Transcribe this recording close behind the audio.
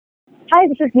Hi,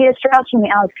 this is Nita Strauss from the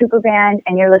Alice Cooper Band,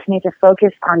 and you're listening to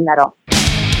Focus on Metal.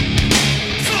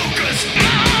 Focus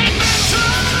on metal!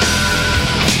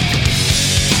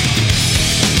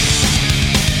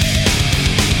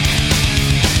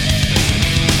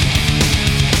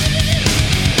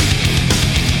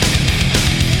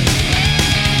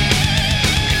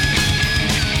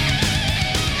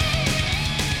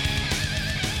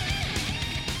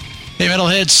 Hey,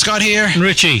 Metalheads, Scott here. And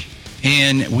Richie.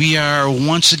 And we are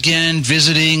once again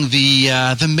visiting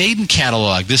the Maiden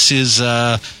catalog. This is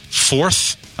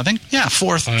fourth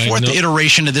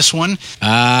iteration of this one.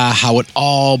 How it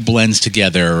all blends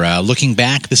together. Looking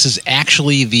back, this is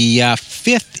actually the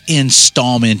fifth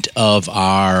installment of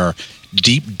our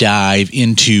deep dive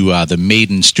into the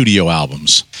Maiden studio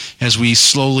albums. As we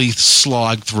slowly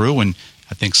slog through, and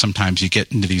I think sometimes you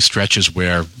get into these stretches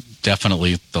where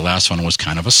definitely the last one was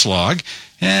kind of a slog.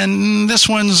 And this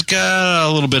one's got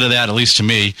a little bit of that, at least to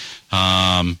me,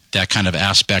 that kind of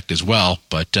aspect as well.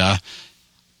 But I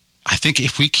think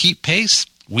if we keep pace,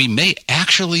 we may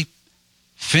actually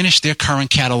finish their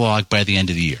current catalog by the end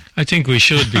of the year. I think we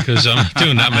should, because I'm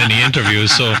doing that many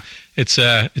interviews, so it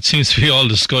seems to be all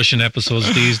discussion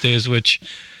episodes these days, which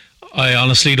I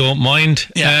honestly don't mind.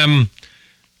 Yeah.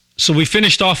 So we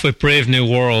finished off with Brave New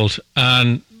World,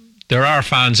 and there are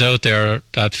fans out there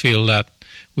that feel that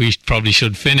we probably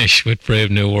should finish with Brave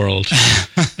New World,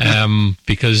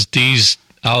 because these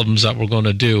albums that we're going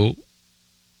to do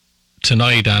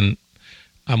tonight and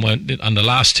the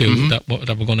last two that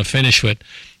we're going to finish with,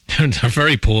 they're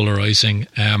very polarizing.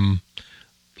 A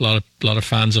lot of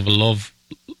fans have a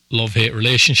love-hate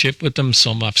relationship with them.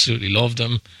 Some absolutely love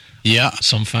them. Yeah.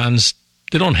 Some fans,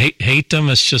 they don't hate them.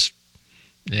 It's just,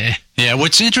 yeah. Yeah.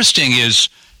 What's interesting is,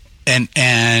 and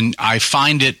I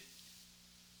find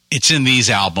it's in these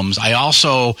albums. It's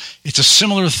a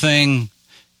similar thing,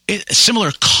 a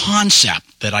similar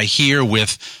concept that I hear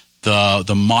with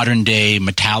the modern day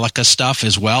Metallica stuff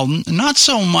as well. Not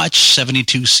so much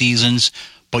 72 Seasons,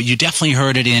 but you definitely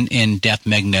heard it in Death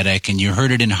Magnetic, and you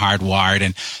heard it in Hardwired,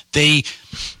 and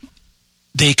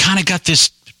they kind of got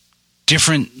this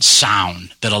different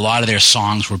sound that a lot of their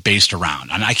songs were based around.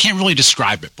 And I can't really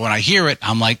describe it, but when I hear it,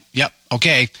 I'm like, yep,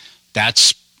 okay,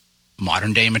 that's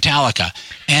modern day Metallica.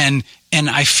 And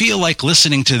I feel like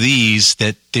listening to these,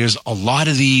 that there's a lot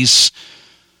of these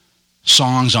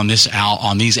songs on these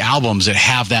albums that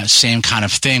have that same kind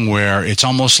of thing, where it's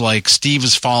almost like Steve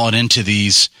has fallen into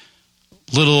these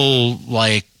little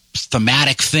like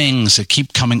thematic things that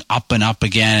keep coming up and up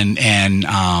again. And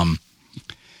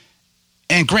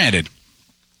granted,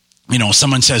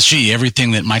 someone says, gee,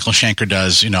 everything that Michael Schenker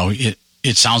does,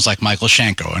 it sounds like Michael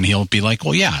Schenker, and he'll be like,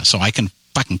 well, yeah, so I can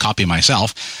fucking copy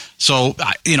myself. So,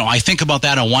 I think about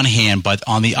that on one hand, but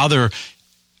on the other,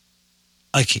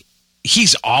 like,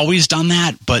 he's always done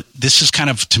that, but this is kind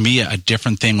of, to me, a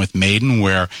different thing with Maiden,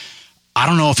 where I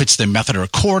don't know if it's the method of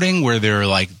recording, where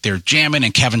they're jamming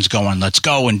and Kevin's going, let's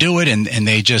go and do it, and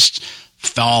they just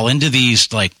fall into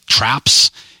these like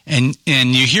traps, and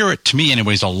you hear it, to me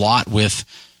anyways, a lot with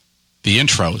the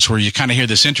intros, where you kind of hear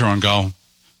this intro and go,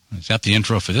 is that the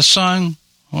intro for this song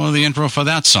or the intro for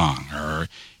that song? Or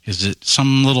is it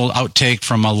some little outtake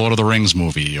from a Lord of the Rings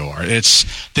movie? Or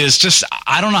there's just,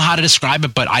 I don't know how to describe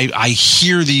it, but I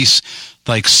hear these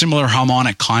like similar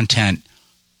harmonic content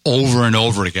over and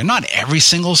over again. Not every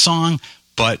single song,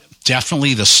 but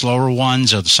definitely the slower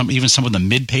ones, or even some of the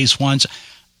mid-pace ones.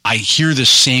 I hear the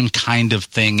same kind of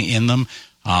thing in them.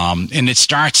 And it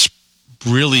starts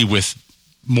really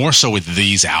more so with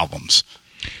these albums.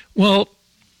 Well,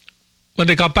 when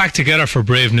they got back together for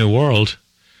Brave New World,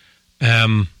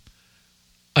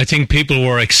 I think people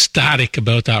were ecstatic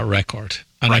about that record.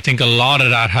 And right. I think a lot of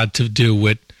that had to do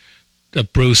with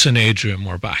that Bruce and Adrian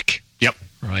were back. Yep.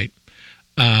 Right.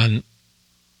 And,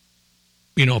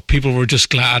 people were just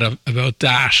glad about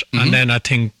that. Mm-hmm. And then I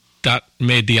think that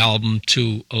made the album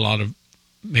to a lot of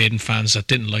Maiden fans that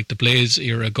didn't like the Blaze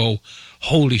era go,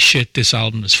 holy shit, this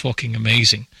album is fucking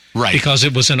amazing. Right. Because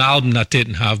it was an album that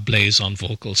didn't have Blaze on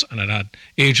vocals, and it had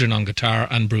Adrian on guitar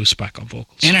and Bruce back on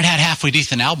vocals. And it had halfway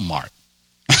decent album art.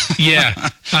 Yeah.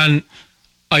 And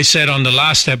I said on the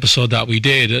last episode that we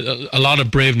did, a lot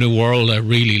of Brave New World I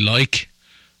really like,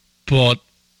 but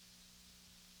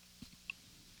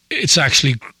it's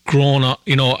actually grown up.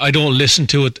 I don't listen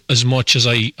to it as much as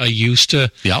I used to.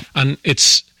 Yep. And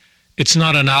it's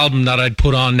not an album that I'd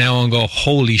put on now and go,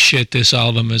 holy shit, this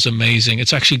album is amazing.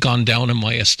 It's actually gone down in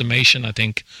my estimation, I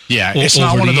think. Yeah, it's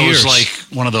not one of those, like,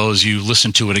 one of those you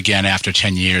listen to it again after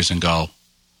 10 years and go,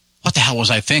 what the hell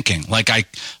was I thinking? Like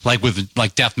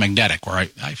with Death Magnetic, where I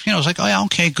was like, oh yeah,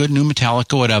 okay, good, new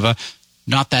Metallica, whatever.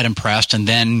 Not that impressed. And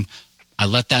then I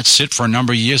let that sit for a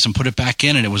number of years and put it back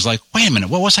in, and it was like, wait a minute,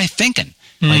 what was I thinking?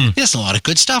 Like, there's a lot of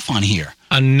good stuff on here.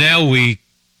 And now we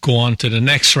go on to the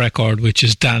next record, which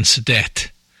is Dance of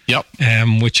Death. Yep.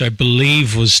 Which I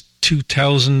believe was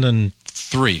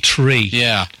 2003.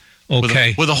 Yeah.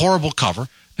 Okay. With a horrible cover.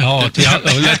 All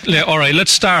right,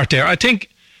 let's start there. I think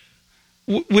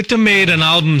with the Maiden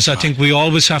albums, I think we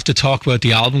always have to talk about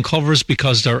the album covers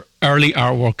because their early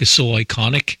artwork is so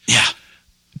iconic. Yeah.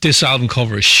 This album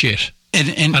cover is shit.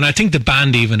 And I think the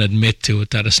band even admit to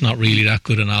it that it's not really that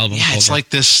good an album cover. It's like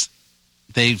this.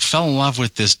 They fell in love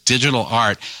with this digital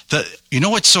art. You know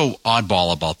what's so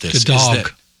oddball about this? The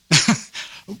dog. Is that,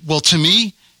 well, to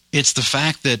me, it's the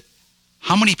fact that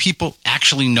how many people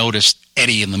actually noticed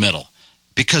Eddie in the middle?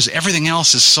 Because everything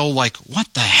else is so like,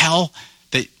 what the hell?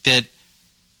 That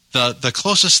the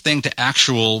closest thing to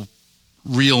actual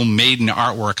real Maiden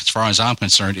artwork, as far as I'm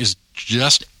concerned, is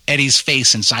just Eddie's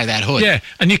face inside that hood. Yeah,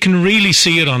 and you can really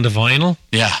see it on the vinyl.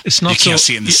 Yeah, it's not you can't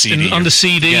see it in the CD. On the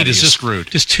CD, there's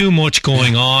just too much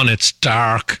going on. It's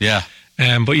dark. Yeah,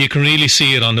 but you can really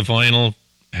see it on the vinyl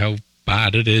how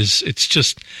bad it is.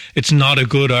 It's not a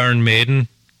good Iron Maiden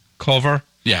cover.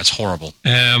 Yeah, it's horrible.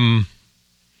 Yeah,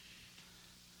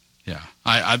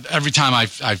 I every time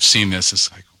I've seen this, it's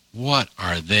like, what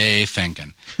are they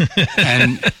thinking?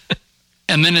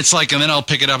 And then it's like, and then I'll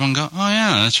pick it up and go, oh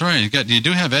yeah, that's right. You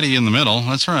do have Eddie in the middle.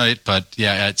 That's right. But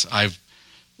yeah,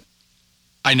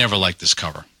 I never liked this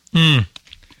cover. So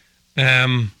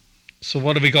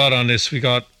what have we got on this? We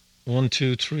got 1,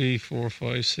 2, 3, 4,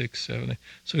 5, 6, 7, 8.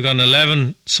 So we got an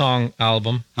 11 song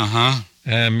album.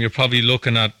 You're probably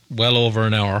looking at well over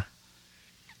an hour.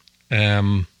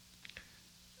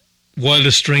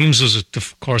 Wildest Dreams was,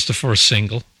 of course, the first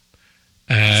single.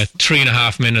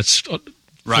 3.5 minutes.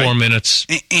 Right. 4 minutes.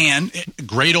 And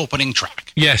great opening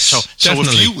track. Yes. So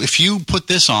definitely. if you put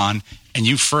this on and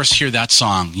you first hear that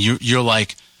song, you're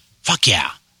like, fuck yeah.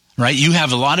 Right? You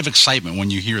have a lot of excitement when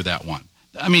you hear that one.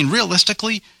 I mean,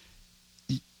 realistically,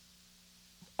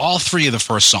 all three of the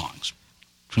first songs,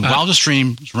 Wildest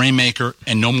Dreams, Rainmaker,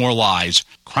 and No More Lies,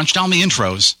 crunch down the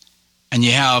intros, and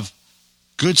you have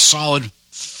good, solid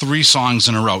 3 songs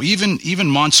in a row. Even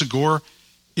Montsegur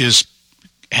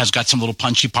has got some little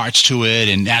punchy parts to it,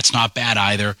 and that's not bad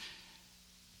either.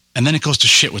 And then it goes to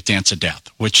shit with Dance of Death,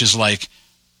 which is like,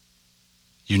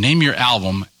 you name your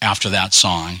album after that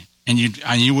song, and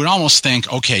you would almost think,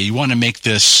 okay, you want to make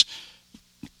this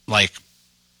like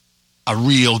a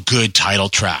real good title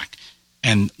track.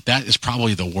 And that is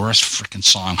probably the worst freaking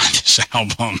song on this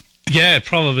album. Yeah, it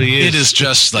probably is. It is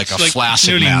just like it's a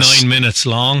flaccid nearly mess. 9 minutes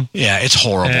long. Yeah, it's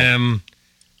horrible.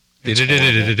 It's horrible.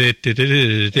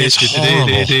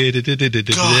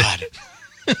 God.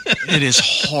 It is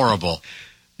horrible.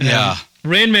 Yeah.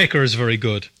 Rainmaker is very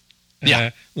good.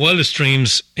 Yeah. Wildest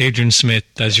Dreams, Adrian Smith,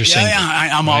 as you're saying. Yeah,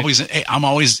 I'm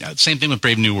always, same thing with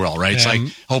Brave New World, right? It's like,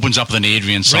 opens up with an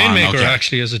Adrian song. Rainmaker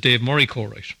actually has a Dave Murray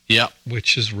co-write. Yeah.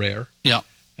 Which is rare. Yeah.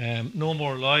 No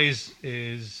More Lies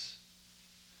is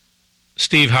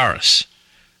Steve Harris.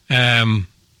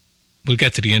 We'll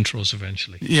get to the intros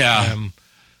eventually. Yeah.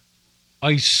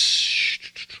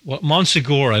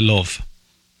 Montsegur, I love.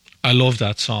 I love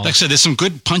that song. Like I said, there's some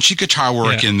good punchy guitar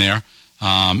work in there.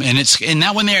 And it's in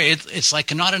that one there, it's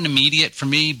like not an immediate for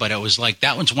me, but it was like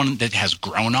that one's one that has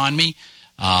grown on me.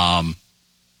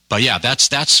 But yeah,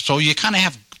 that's so you kind of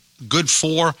have good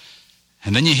 4,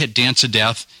 and then you hit Dance of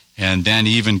Death, and then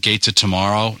even Gates of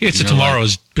Tomorrow. Gates of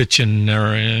Tomorrow's bitching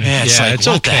there. It's like, it's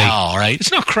what okay. the hell, right?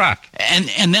 It's not crap.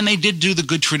 And then they did do the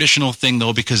good traditional thing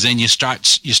though, because then you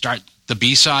start the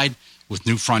B-side with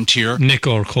New Frontier. Nick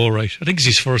or co-write. I think it's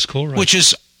his first co-write. Which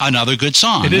is another good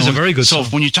song. It is a very good song.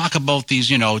 So when you talk about these,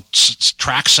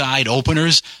 trackside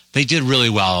openers, they did really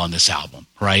well on this album,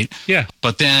 right? Yeah.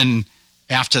 But then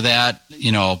after that,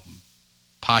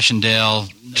 Passchendaele.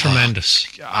 Tremendous.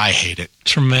 I hate it.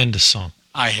 Tremendous song.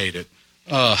 I hate it.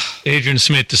 Adrian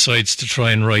Smith decides to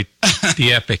try and write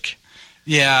the epic.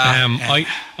 Yeah.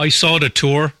 I saw the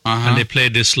tour and they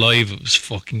played this live. It was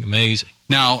fucking amazing.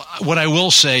 Now, what I will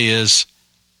say is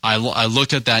I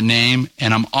looked at that name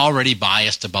and I'm already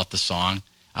biased about the song.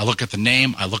 I look at the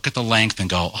name, I look at the length and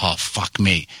go, oh, fuck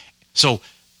me. So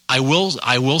I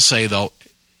will say, though,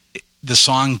 the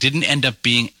song didn't end up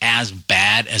being as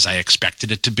bad as I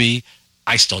expected it to be.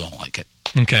 I still don't like it.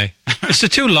 Okay. It's the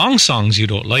 2 long songs you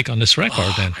don't like on this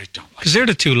record, then. I don't like because they're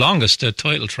the 2 longest, the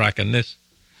title track and this.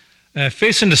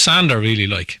 Face in the Sand I really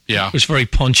like. Yeah. It was very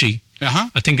punchy. Uh-huh.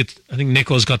 I think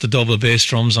Nico's got the double bass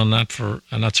drums on that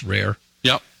and that's rare.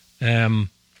 Yep.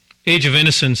 Age of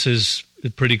Innocence is a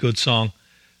pretty good song.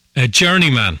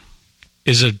 Journeyman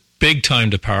is a big time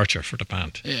departure for the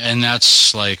band. And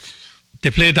that's like They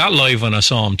played that live when I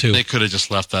saw them too. They could have just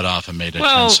left that off and made a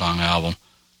 10-song album.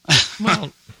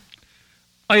 Well,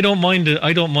 I don't mind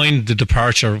the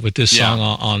departure with this song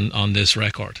on this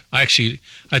record. I think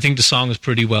the song is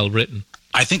pretty well written.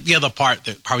 I think the other part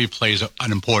that probably plays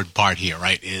an important part here,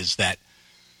 right, is that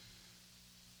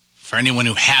for anyone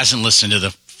who hasn't listened to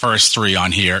the first three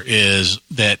on here, is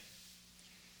that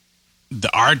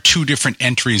our two different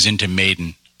entries into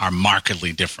Maiden are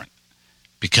markedly different.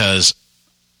 Because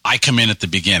I come in at the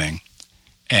beginning,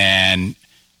 and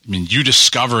I mean, you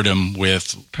discovered him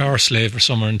with Power Slave or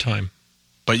Somewhere in Time.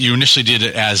 But you initially did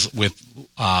it as with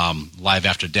Live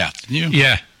After Death, didn't you?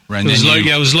 Yeah. Right,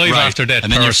 it was Live After Death.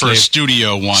 And then your first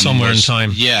studio one Somewhere in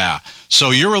Time. Yeah.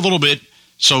 So you're a little bit.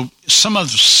 So some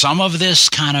of this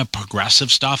kind of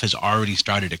progressive stuff has already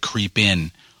started to creep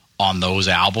in on those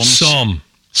albums. Some.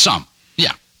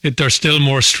 Yeah. They're still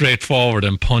more straightforward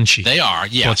and punchy. They are.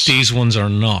 Yes. But these ones are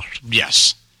not.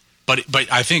 Yes. But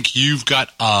I think you've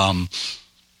got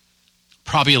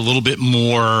probably a little bit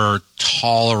more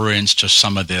tolerance to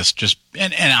some of this.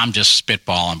 And I'm just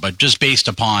spitballing, but just based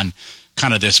upon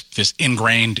kind of this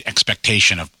ingrained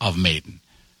expectation of Maiden.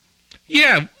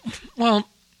 Yeah, well,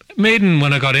 Maiden,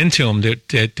 when I got into them,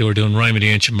 they were doing Rime of the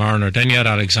Ancient Mariner. Then you had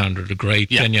Alexander the Great.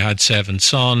 Yeah. Then you had Seventh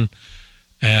Son.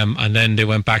 And then they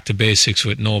went back to basics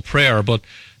with No Prayer. But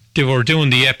they were doing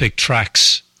the epic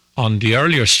tracks on the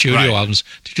earlier studio albums.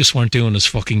 They just weren't doing as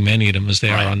fucking many of them as they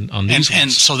are on these ones.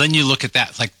 And so then you look at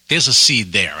that, like there's a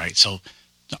seed there, right? So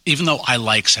even though I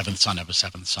like Seventh Son of a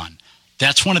Seventh Son,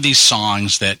 that's one of these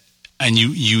songs that, and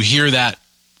you hear that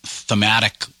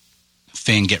thematic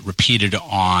thing get repeated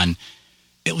on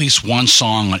at least one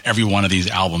song on every one of these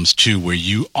albums too, where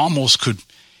you almost could,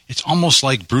 it's almost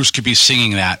like Bruce could be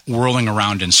singing that, whirling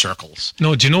around in circles.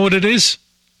 No, do you know what it is?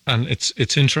 And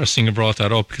it's interesting you brought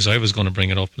that up, because I was going to bring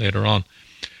it up later on.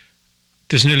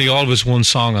 There's nearly always one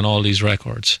song on all these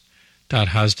records that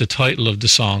has the title of the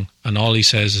song, and all he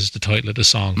says is the title of the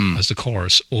song as the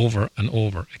chorus over and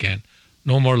over again.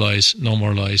 No more lies, no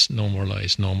more lies, no more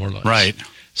lies, no more lies. Right.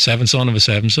 Seventh son of a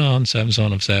seventh son, seventh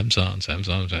son of seventh son, seventh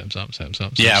son of seventh son, seventh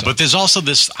son. Yeah, but there's also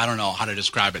this, I don't know how to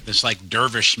describe it, this like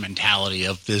dervish mentality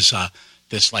of this,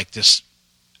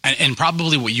 and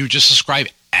probably what you just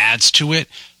described adds to it,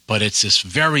 but it's this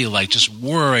very like just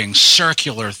whirring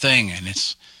circular thing, and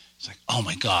it's like, oh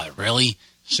my God, really?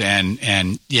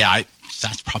 And yeah,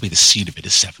 that's probably the seed of it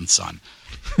is Seventh Son.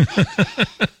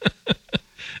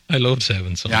 I love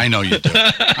Seventh Son. Yeah, I know you do.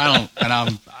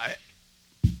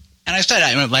 I said,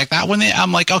 I like that when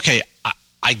I'm like, okay,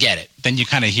 I get it. Then you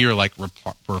kind of hear like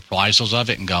reprisals of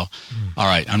it and go, all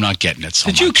right, I'm not getting it so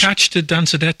much. Did you catch the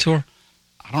Dance of Death tour?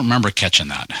 I don't remember catching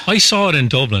that. I saw it in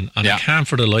Dublin, and I can't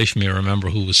for the life of me remember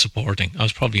who was supporting. I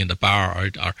was probably in the bar,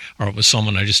 or it was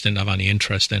someone I just didn't have any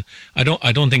interest in. I don't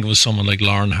think it was someone like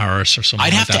Lauren Harris or something.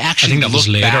 I'd have like to that. actually I think that was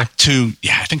later. Back to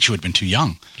I think she would have been too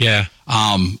young. Yeah.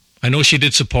 I know she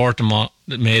did support them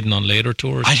Maiden on later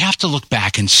tours. I'd have to look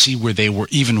back and see where they were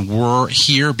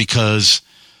here, because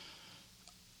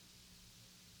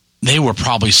they were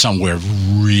probably somewhere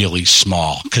really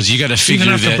small. Because you got to figure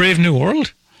even after Brave New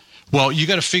World. Well, you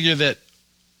got to figure that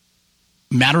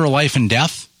Matter of Life and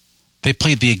Death, they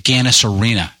played the Agganis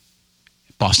Arena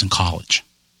at Boston College.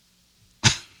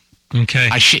 Okay.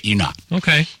 I shit you not.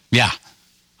 Okay. Yeah.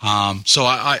 So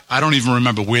I don't even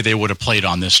remember where they would have played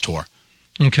on this tour.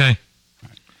 Okay.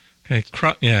 Okay.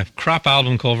 Crap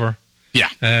album cover. Yeah.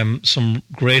 Some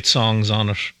great songs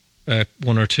on it.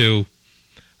 One or two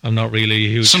I'm not really a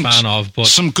huge fan of, but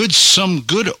some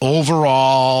good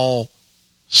overall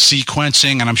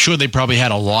sequencing, and I'm sure they probably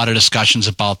had a lot of discussions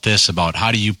about this, about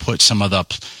how do you put some of the,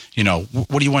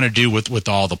 what do you want to do with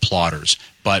all the plotters.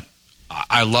 But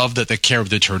I love that they carried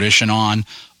the tradition on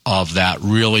of that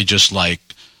really just like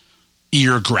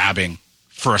ear grabbing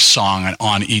for a song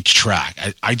on each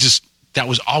track. I just, that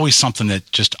was always something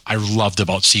that just I loved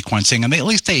about sequencing, and at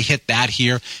least they hit that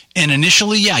here. And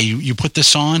initially, you put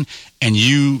this on and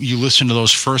you listen to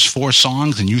those first four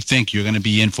songs and you think you're going to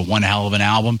be in for one hell of an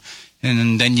album.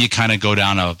 And then you kind of go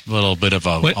down a little bit of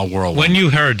a whirlwind. When you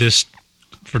heard this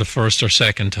for the first or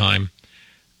second time,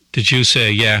 did you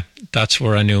say, yeah, that's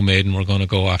where I knew Maiden were going to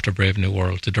go after Brave New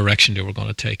World, the direction they were going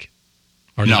to take?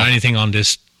 Or did anything on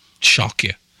this shock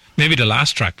you? Maybe the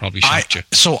last track probably shocked you.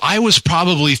 So I was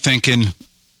probably thinking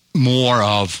more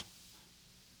of,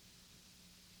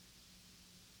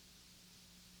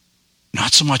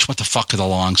 not so much what the fuck are the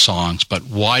long songs, but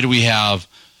why do we have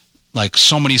like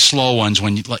so many slow ones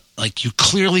when you like you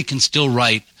clearly can still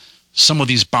write some of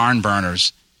these barn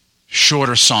burners,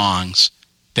 shorter songs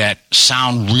that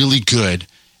sound really good,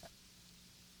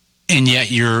 and yet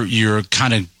you're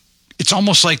kind of it's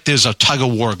almost like there's a tug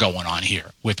of war going on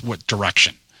here with what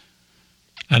direction.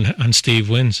 And Steve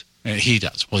wins. He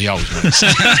does. Well, he always wins.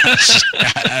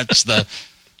 That's the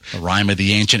rhyme of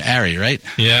the ancient Ari, right?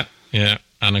 Yeah, yeah.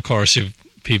 And of course, if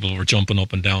people were jumping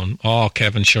up and down, oh,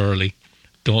 Kevin Shirley,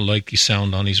 don't like the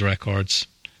sound on his records.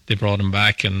 They brought him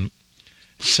back, and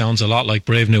it sounds a lot like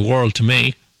Brave New World to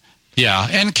me. Yeah,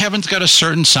 and Kevin's got a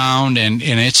certain sound, and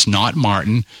it's not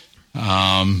Martin.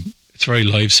 It's very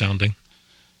live sounding.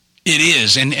 It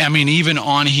is, and I mean, even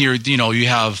on here, you know, you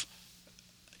have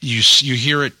you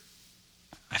hear it.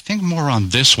 I think more on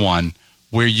this one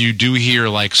where you do hear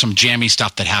like some jammy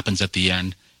stuff that happens at the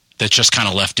end that's just kind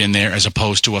of left in there, as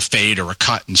opposed to a fade or a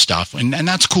cut and stuff, and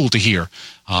that's cool to hear.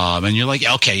 And you're like,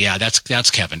 okay, yeah, that's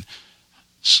Kevin.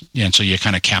 Yeah, and so you're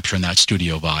kind of capturing that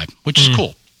studio vibe, which is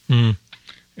cool. Mm.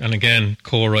 And again,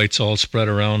 co-writes all spread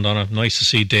around on it. Nice to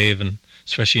see Dave and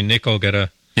especially Nico get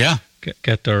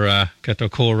their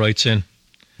co-writes in.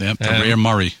 Yep, the Rare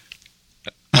Murray.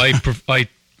 I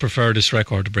prefer this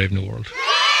record to Brave New World.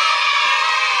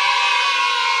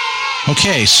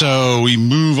 Okay, so we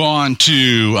move on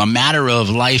to A Matter of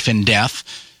Life and Death,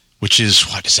 which is,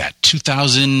 what is that,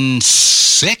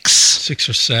 2006? 6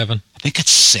 or 7. I think it's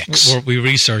 6. We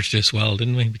researched this well,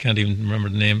 didn't we? We can't even remember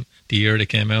the year they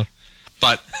came out.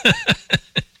 But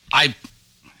I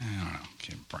don't know.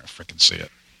 Can't freaking see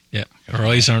it. Yeah, our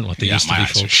eyes aren't what they used to be. My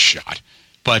eyes are shot.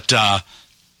 But I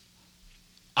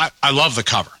love the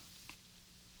cover.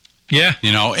 Yeah,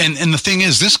 you know, and the thing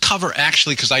is, this cover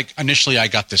actually, because I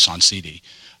got this on CD,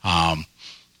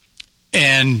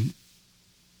 and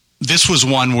this was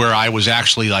one where I was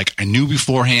actually like, I knew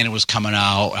beforehand it was coming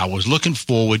out. I was looking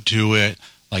forward to it.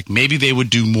 Like maybe they would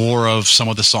do more of some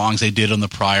of the songs they did on the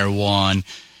prior one.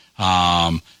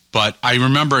 But I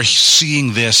remember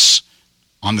seeing this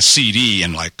on the CD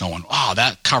and like going, oh,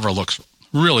 that cover looks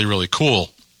really, really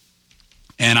cool.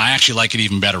 And I actually like it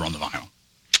even better on the vinyl.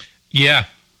 Yeah.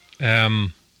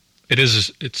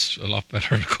 It's a lot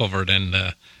better cover than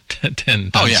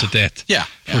Dance of Death. Yeah,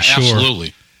 for sure.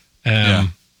 Absolutely.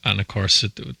 And of course,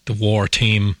 the war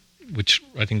theme, which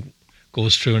I think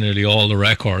goes through nearly all the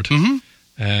record,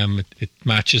 it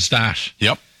matches that.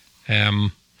 Yep.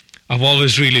 I've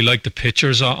always really liked the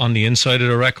pictures on the inside of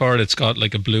the record. It's got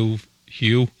like a blue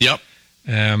hue. Yep.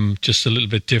 Just a little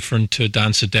bit different to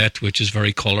Dance of Death, which is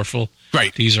very colourful.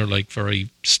 Right. These are like very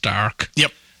stark.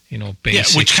 Yep. You know,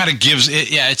 basic. Yeah, which kind of gives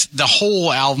it. Yeah, it's the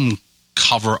whole album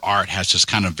cover art has this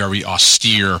kind of very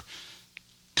austere,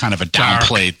 kind of a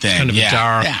downplayed thing. Kind of a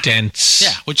dark, dense.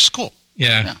 Yeah, which is cool.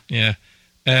 Yeah.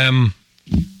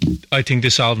 I think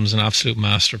this album's an absolute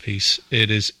masterpiece.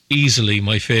 It is easily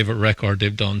my favourite record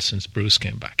they've done since Bruce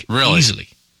came back. Really? Easily.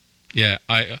 Yeah.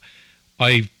 I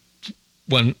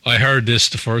when I heard this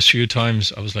the first few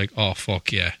times, I was like, oh,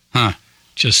 fuck yeah. Huh.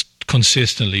 Just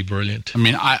consistently brilliant. I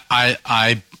mean,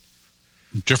 I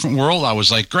Different World, I was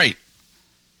like, great.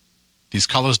 These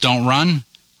colors don't run.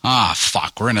 Ah,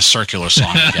 fuck, we're in a circular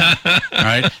song again. All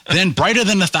right. Then Brighter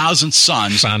Than a Thousand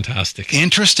Suns. Fantastic.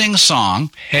 Interesting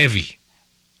song. Heavy.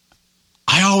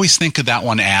 I always think of that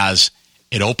one as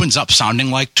it opens up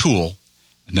sounding like Tool,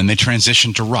 and then they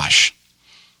transition to Rush.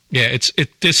 Yeah,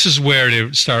 this is where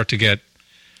they start to get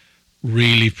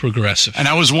really progressive. And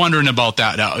I was wondering about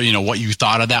that, what you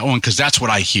thought of that one, because that's what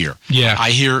I hear. Yeah. I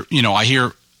hear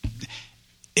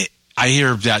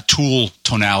that Tool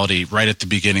tonality right at the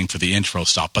beginning for the intro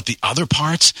stuff, but the other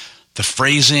parts, the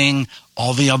phrasing,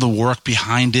 all the other work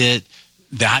behind it,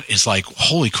 that is like,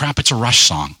 holy crap, it's a Rush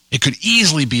song. It could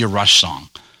easily be a Rush song.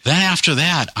 Then after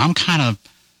that, I'm kind of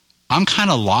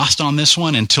lost on this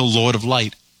one until Lord of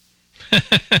Light.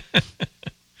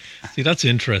 See, that's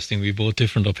interesting. We both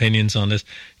different opinions on this.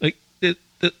 Like,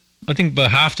 I think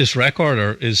about half this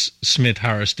record is Smith,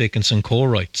 Harris, Dickinson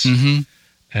co-writes. Mm-hmm.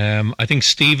 I think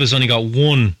Steve has only got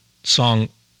one song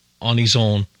on his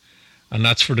own, and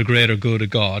that's For the Greater Good of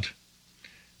God.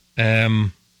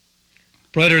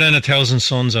 Brighter Than a Thousand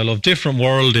Suns, I love. Different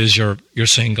World is your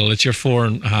single. It's your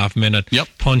 4.5 minute,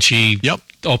 punchy,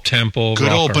 up tempo, good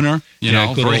rocker. Opener. Very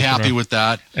opener. happy with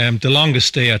that. The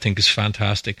Longest Day, I think, is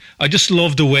fantastic. I just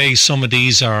love the way some of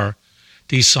these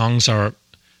songs are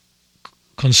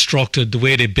constructed, the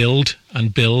way they build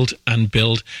and build and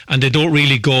build, and they don't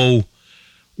really go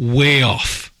way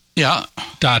off. Yeah,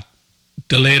 that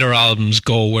the later albums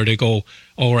go, where they go,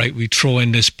 all right, we throw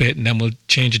in this bit and then we'll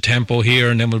change the tempo here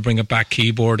and then we'll bring it back,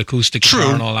 keyboard, acoustic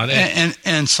guitar and all that.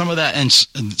 And some of that, and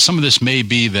some of this may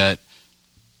be that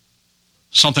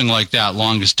something like that,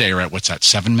 Longest Day, right? What's that,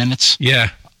 7 minutes? Yeah.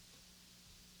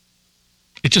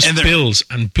 It just builds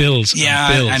and builds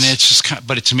and builds. And it's just,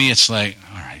 but to me, it's like,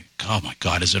 all right, like, oh my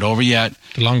God, is it over yet?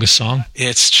 The longest song.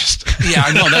 It's just, yeah,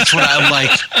 I know, that's what I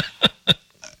like.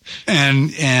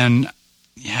 And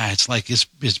yeah, it's like, it's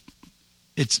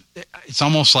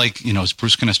almost like, is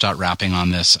Bruce going to start rapping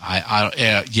on this?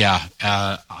 I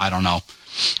don't know.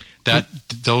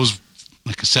 Those,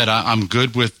 like I said, I'm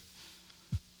good with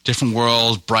Different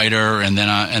World, Brighter, and then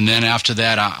after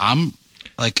that, I'm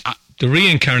like... the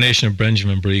reincarnation of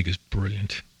Benjamin Brieg is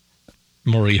brilliant.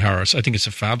 Murray Harris, I think it's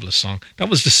a fabulous song. That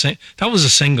was a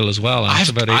single as well. And it's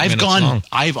about 8 minutes long.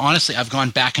 I've gone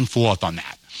back and forth on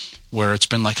that, where it's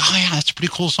been like, oh yeah, that's a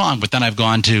pretty cool song, but then I've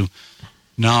gone to,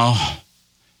 no,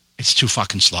 it's too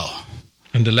fucking slow.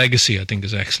 And the legacy, I think,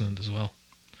 is excellent as well.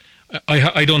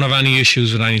 I don't have any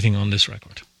issues with anything on this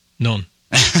record, none.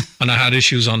 And I had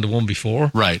issues on the one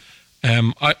before. Right.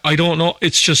 I don't know.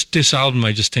 It's just this album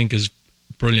I just think is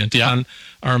brilliant. Yeah. And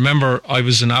I remember I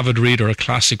was an avid reader of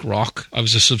classic rock. I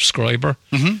was a subscriber.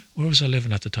 Mm-hmm. Where was I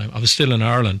living at the time? I was still in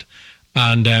Ireland.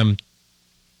 And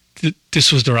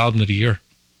this was their album of the year.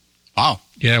 Wow.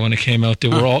 Yeah, when it came out, they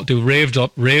raved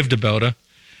about it.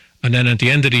 And then at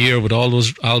the end of the year, with all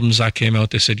those albums that came out,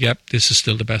 they said, yep, this is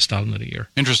still the best album of the year.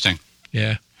 Interesting.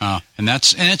 Yeah.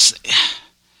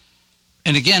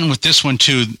 And again, with this one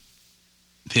too,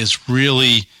 there's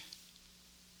really,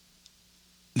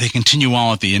 they continue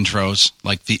on with the intros,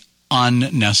 like the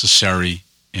unnecessary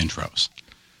intros.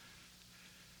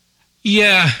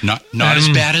 Yeah. Not as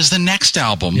bad as the next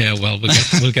album. Yeah, well,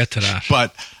 we'll get to that.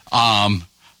 But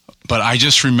I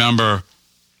just remember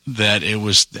that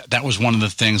that was one of the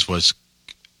things, was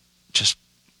just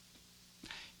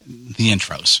the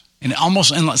intros. And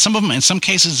almost, and some of them, in some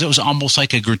cases, it was almost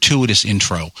like a gratuitous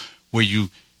intro, where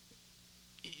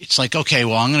it's like, okay,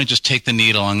 well, I'm going to just take the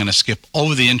needle, I'm going to skip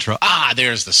over the intro.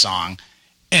 There's the song.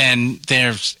 And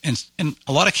in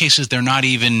a lot of cases, they're not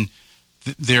even,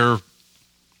 it's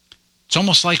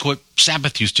almost like what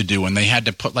Sabbath used to do when they had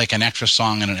to put like an extra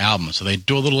song in an album. So they'd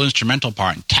do a little instrumental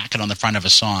part and tack it on the front of a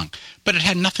song. But it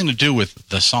had nothing to do with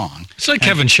the song. It's like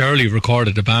Kevin Shirley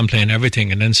recorded the band playing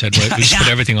everything and then said, right, we just put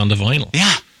everything on the vinyl.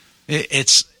 Yeah.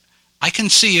 I can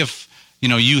see if,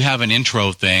 you have an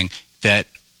intro thing that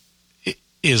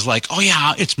is like, oh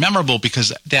yeah, it's memorable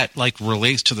because that like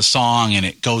relates to the song and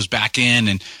it goes back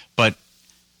in, but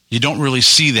you don't really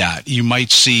see that. You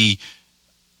might see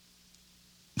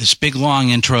this big long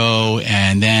intro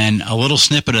and then a little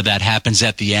snippet of that happens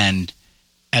at the end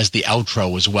as the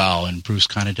outro as well, and Bruce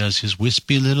kind of does his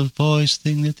wispy little voice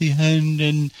thing at the end,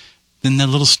 and then the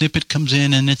little snippet comes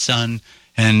in and it's done.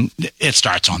 And it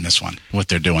starts on this one, what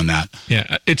they're doing that.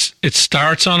 Yeah, it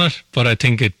starts on it, but I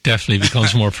think it definitely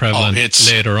becomes more prevalent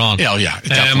later on. Oh, yeah, it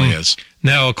definitely is.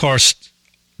 Now, of course,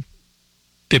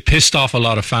 they pissed off a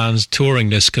lot of fans touring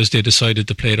this because they decided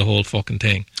to play the whole fucking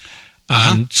thing.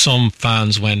 And some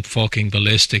fans went fucking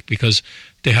ballistic because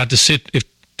they had to sit, if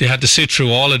they had to sit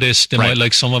through all of this, they might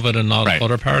like some of it and not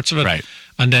other parts of it. Right.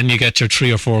 And then you get your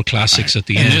 3 or 4 classics at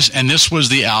the end. This was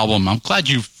the album. I'm glad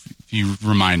you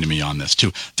reminded me on this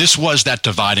too. This was that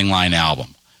Dividing Line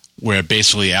album where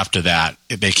basically after that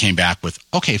they came back with,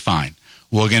 okay, fine,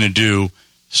 we're going to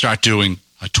start doing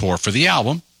a tour for the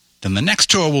album. Then the next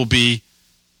tour will be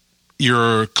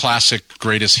your classic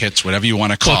greatest hits, whatever you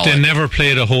want to call it. But they never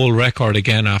played a whole record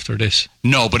again after this.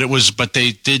 No, but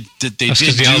they did.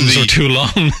 The albums were too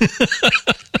long.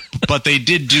 But they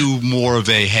did do more of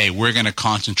a, hey, we're going to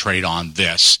concentrate on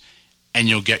this, and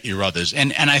you'll get your others.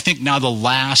 And I think now the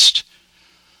last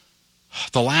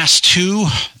 2,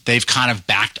 they've kind of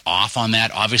backed off on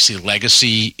that. Obviously,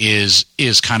 Legacy is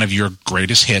kind of your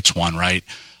greatest hits one, right?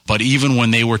 But even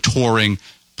when they were touring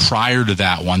prior to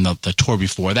that one, the tour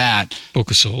before that,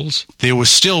 Book of Souls, there was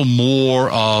still more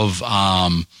of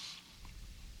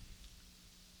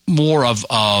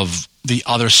the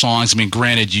other songs. I mean,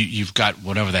 granted, you've got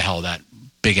whatever the hell that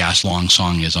big ass long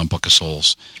song is on Book of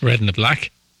Souls, Red and the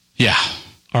Black. Yeah.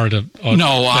 Or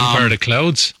Empire of the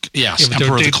Clouds. Yes, yeah,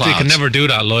 Emperor of the Clouds. They can never do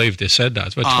that live. They said that.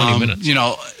 It's about 20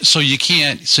 minutes. So you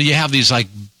can't. So you have these like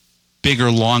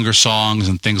bigger, longer songs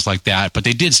and things like that. But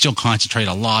they did still concentrate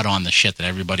a lot on the shit that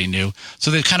everybody knew. So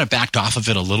they kind of backed off of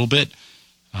it a little bit.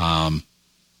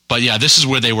 But yeah, this is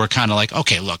where they were kind of like,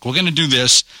 okay, look, we're going to do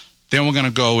this. Then we're going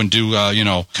to go and do,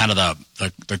 kind of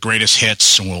the greatest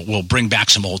hits, and we'll bring back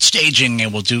some old staging,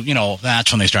 and we'll do,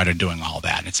 that's when they started doing all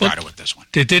that. It started with this one.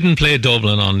 They didn't play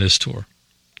Dublin on this tour.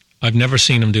 I've never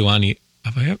seen them do any.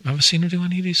 Have I ever seen them do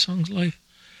any of these songs live?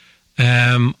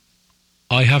 I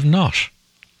have not.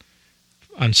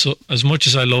 And so, as much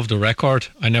as I love the record,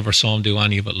 I never saw them do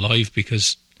any of it live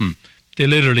because they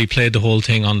literally played the whole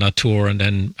thing on that tour and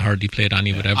then hardly played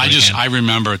any of it ever again. I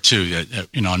remember too,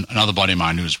 another buddy of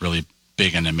mine who was really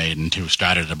big into Maiden too.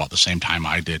 Started at about the same time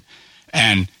I did,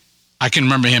 and I can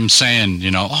remember him saying,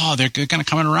 oh, they're going to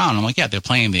come around. I'm like, yeah, they're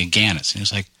playing the Aganis. And he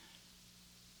was like,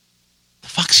 the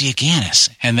fuck's the Aganis?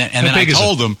 And then I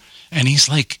told him, and he's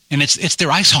like, and it's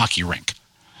their ice hockey rink.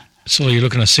 So you're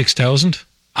looking at 6,000?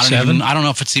 I don't know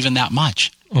if it's even that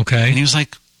much. Okay. And he was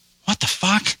like, what the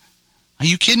fuck? Are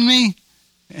you kidding me?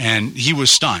 And he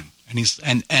was stunned.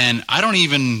 And I don't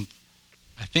even,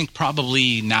 I think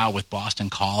probably now with Boston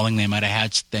Calling, they might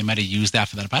have used that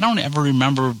for that. But I don't ever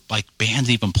remember like bands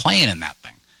even playing in that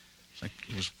thing. It's like,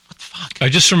 it was, what the fuck? I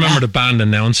just remember the band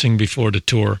announcing before the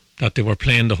tour that they were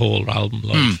playing the whole album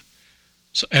live.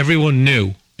 So everyone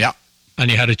knew. Yeah.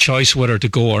 And you had a choice whether to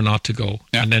go or not to go.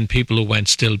 Yeah. And then people who went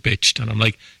still bitched. And I'm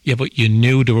like, yeah, but you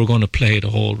knew they were going to play the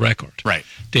whole record. Right.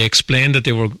 They explained that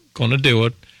they were going to do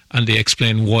it. And they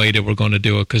explained why they were going to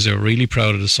do it, because they were really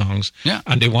proud of the songs. Yeah.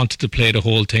 And they wanted to play the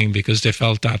whole thing because they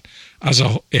felt that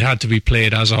it had to be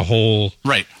played as a whole.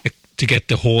 Right. To get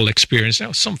the whole experience.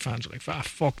 Now, some fans are like,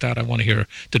 fuck that. I want to hear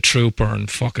The Trooper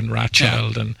and fucking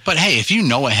Ratchild. Yeah. But hey, if you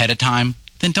know ahead of time,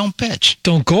 then don't bitch.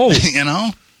 Don't go.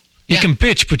 You can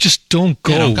bitch, but just don't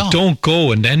go. Yeah, don't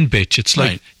go and then bitch. It's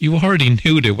like you already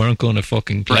knew they weren't going to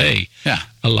fucking play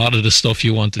a lot of the stuff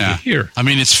you wanted to hear. I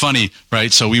mean, it's funny,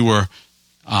 right? So we were...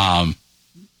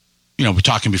 we're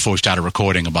talking before we started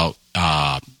recording about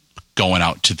going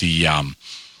out to the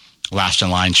Last in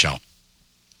Line show,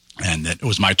 and it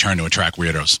was my turn to attract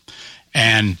weirdos.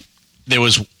 And there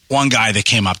was one guy that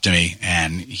came up to me,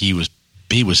 and he was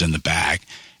in the bag,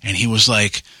 and he was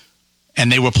like, and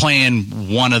they were playing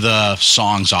one of the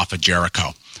songs off of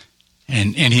Jericho,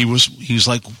 and he was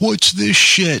like, "What's this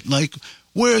shit? Like,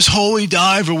 where's Holy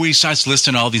Diver?" Where he starts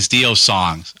listing all these Dio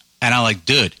songs, and I'm like,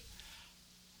 dude.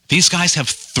 These guys have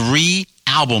 3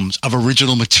 albums of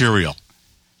original material.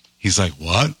 He's like,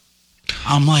 what?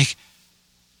 I'm like,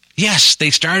 yes, they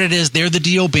started as they're the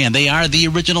Dio band. They are the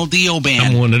original Dio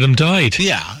band. And one of them died.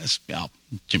 Yeah.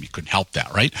 Jimmy couldn't help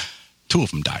that, right? 2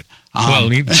 of them died.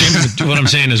 Jimmy, what I'm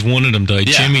saying is one of them died.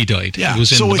 Yeah. Jimmy died. Yeah. He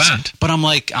was in the band. But I'm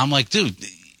like, dude,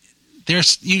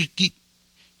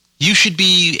 you should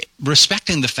be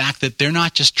respecting the fact that they're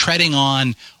not just treading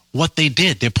on what they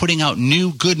did. They're putting out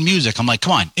new, good music. I'm like,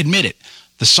 come on, admit it.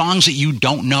 The songs that you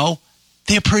don't know,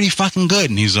 they're pretty fucking good.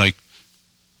 And he's like,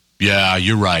 yeah,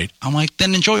 you're right. I'm like,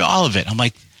 then enjoy all of it. I'm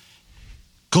like,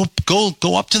 go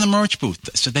up to the merch booth.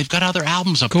 So they've got other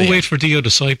albums up there. Go wait for Dio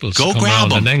Disciples go to come grab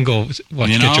them. And then go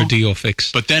get your Dio fix.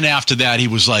 But then after that, he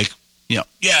was like, yeah,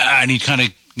 and he kind of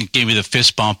gave me the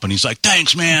fist bump, and he's like,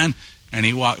 thanks, man. And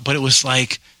he walked, but it was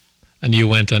like... And you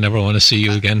went, I never want to see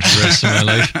you again for the rest of my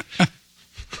life.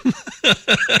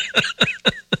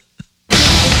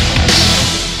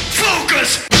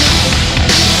 Focus.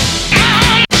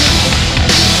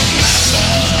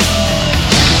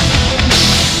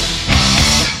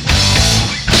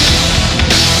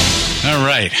 All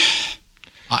right.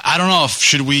 I don't know if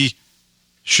should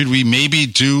we maybe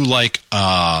do like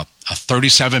a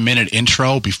 37-minute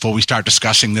intro before we start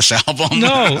discussing this album?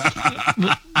 No.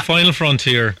 Final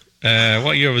Frontier.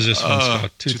 What year was this one,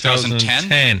 Scott?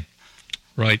 2010.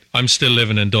 Right. I'm still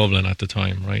living in Dublin at the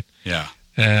time, right? Yeah.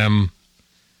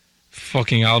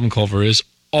 Fucking album cover is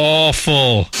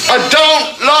awful. I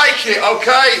don't like it,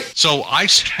 okay?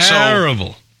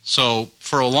 Terrible. So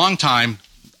for a long time,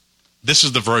 this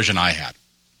is the version I had.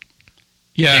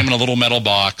 Yeah. Came in a little metal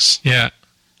box. Yeah.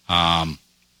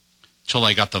 Till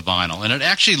I got the vinyl. And it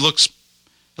actually looks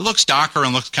darker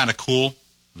and looks kind of cool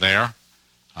there.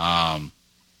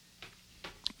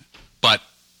 But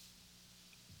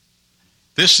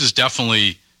this is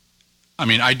definitely, I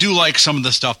mean, I do like some of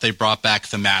the stuff they brought back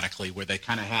thematically, where they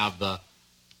kind of have the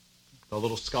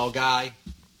little skull guy.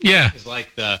 Yeah. It's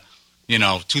like the,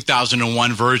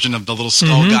 2001 version of the little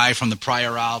skull guy from the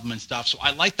prior album and stuff. So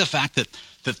I like the fact that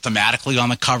thematically on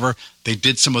the cover, they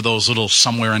did some of those little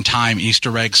somewhere in time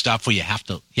Easter egg stuff where you have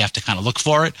to kind of look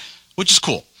for it, which is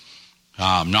cool.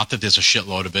 Not that there's a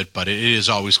shitload of it, but it is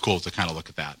always cool to kind of look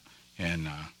at that and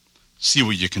see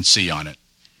what you can see on it.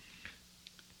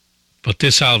 But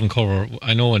this album cover,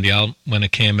 I know when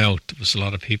it came out, there was a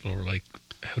lot of people who were like,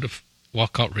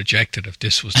 what got rejected if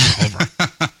this was the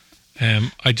cover?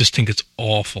 I just think it's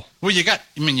awful. Well, you got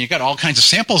all kinds of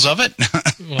samples of it.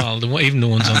 Well, even the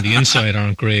ones on the inside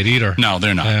aren't great either. No,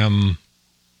 they're not. And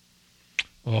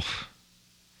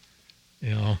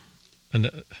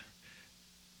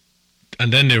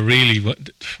then they really,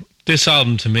 this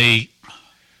album to me,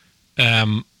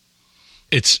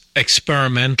 it's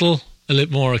experimental, a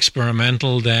little more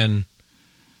experimental than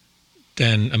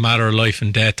than A Matter of Life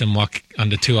and Death and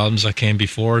the two albums that came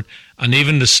before it. And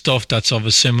even the stuff that's of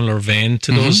a similar vein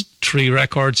to those three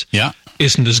records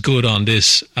isn't as good on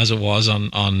this as it was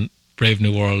on Brave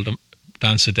New World,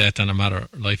 Dance of Death, and A Matter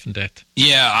of Life and Death.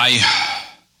 Yeah, I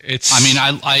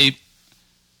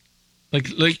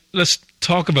let's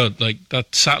talk about like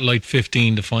that Satellite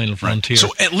 15, The Final Frontier. So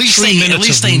at least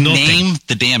they name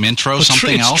the damn intro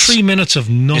something else. It's 3 minutes of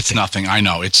nothing. It's nothing. I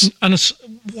know. It's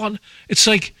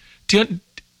like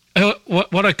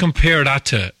what I compare that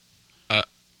to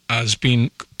as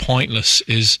being pointless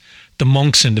is the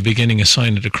monks in the beginning of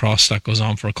Sign of the Cross that goes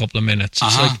on for a couple of minutes.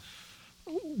 It's like,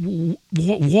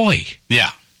 why?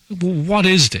 Yeah. What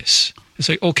is this? It's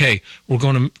like, okay, we're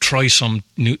going to try some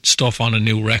new stuff on a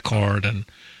new record, and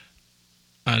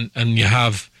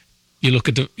you look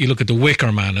at the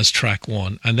Wicker Man as track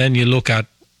 1, and then you look at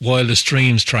Wildest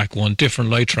Dreams track 1, Different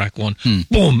Light track 1,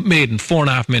 boom, Maiden,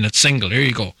 4.5 minute single. Here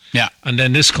you go. Yeah, and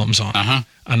then this comes on,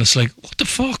 and it's like, what the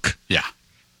fuck? Yeah.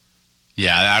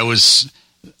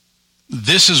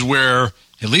 This is where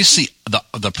at least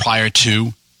the prior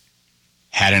two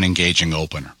had an engaging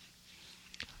opener.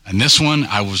 And this one,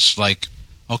 I was like,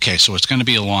 okay, so it's going to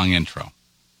be a long intro.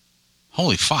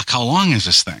 Holy fuck, how long is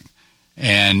this thing?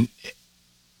 And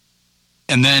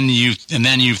then you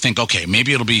think, okay,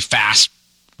 maybe it'll be fast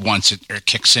once it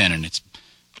kicks in, and it's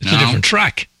a different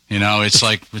track. It's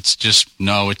like it's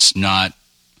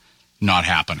not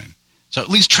happening. So at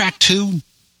least track 2,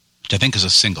 which I think is a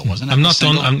single, wasn't it? I'm not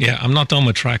done. I'm not done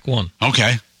with track 1.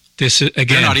 Okay, this is again.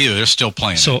 They're not either. They're still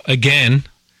playing. So again,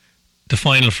 The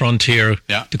Final Frontier.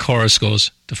 Yeah. The chorus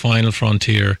goes, The Final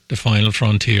Frontier, The Final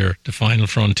Frontier, The Final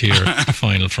Frontier, The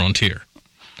Final Frontier.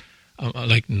 I'm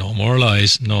like, no more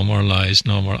lies, no more lies,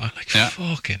 no more. I'm like,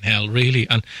 fucking hell, really?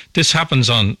 And this happens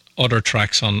on other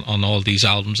tracks on all these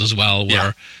albums as well,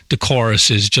 where the chorus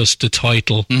is just the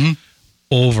title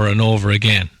over and over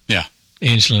again. Yeah.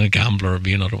 Angel and a Gambler would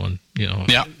be another one,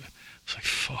 Yeah. It's like,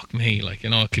 fuck me. Like,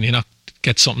 can you not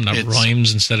get something that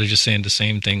rhymes instead of just saying the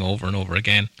same thing over and over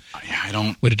again? Yeah, I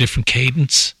don't. With a different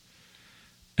cadence.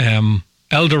 El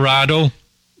Dorado,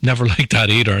 never liked that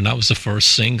either, and that was the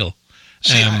first single.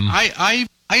 See, I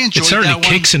enjoyed it certainly that one.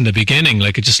 Kicks in the beginning,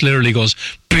 like it just literally goes.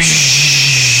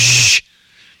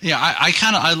 Yeah,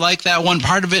 I like that one.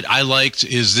 Part of it I liked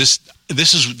is this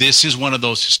is one of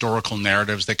those historical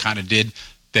narratives that kind of did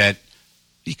that.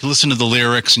 You can listen to the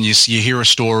lyrics and you hear a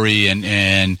story,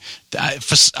 and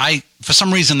for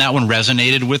some reason that one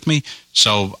resonated with me.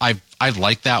 So I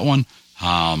like that one.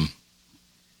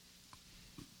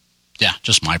 Yeah,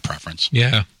 just my preference.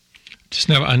 Yeah, just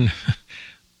never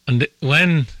and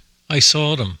when I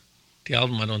saw them, the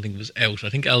album I don't think was out. I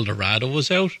think El Dorado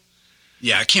was out.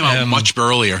 Yeah, it came out much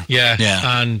earlier. Yeah,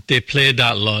 and they played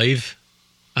that live,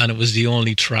 and it was the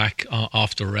only track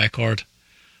off the record.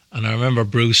 And I remember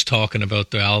Bruce talking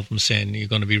about the album, saying you're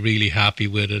going to be really happy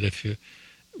with it if you.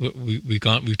 We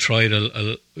tried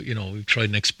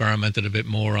and experimented a bit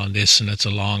more on this, and it's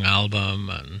a long album,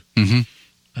 and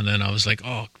then I was like,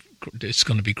 oh, it's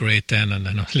going to be great then, and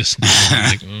then I listened to it and I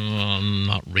was like,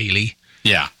 not really.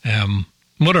 Yeah.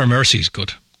 Mother of Mercy is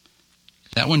good.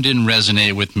 That one didn't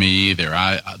resonate with me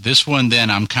either. This one, then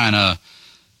I'm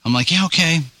like, yeah,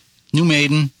 okay, New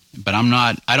Maiden, but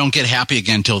I don't get happy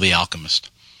again till The Alchemist.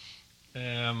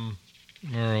 Where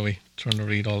are we? Trying to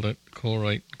read all the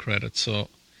co-write credits. So,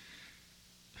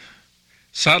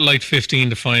 Satellite 15,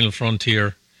 The Final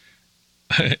Frontier.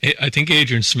 I think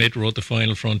Adrian Smith wrote The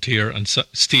Final Frontier, and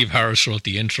Steve Harris wrote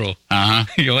the intro.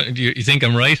 You think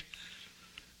I'm right?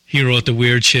 He wrote the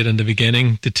weird shit in the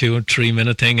beginning, the 2 and 3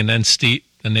 minute thing, and then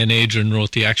Adrian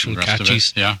wrote the actual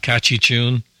catchy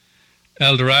tune.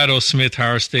 El Dorado, Smith,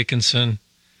 Harris, Dickinson.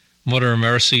 Mother of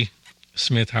Mercy,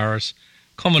 Smith, Harris.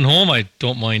 Coming Home, I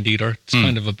don't mind either. It's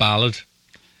kind of a ballad.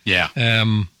 Yeah.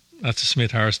 That's a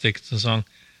Smith, Harris, Dickinson song.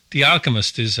 The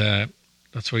Alchemist is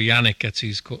that's where Yannick gets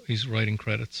his writing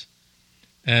credits.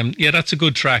 Yeah, that's a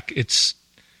good track.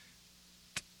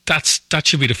 That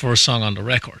should be the first song on the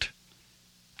record.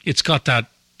 It's got that,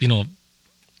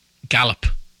 gallop,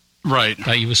 right,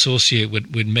 that you associate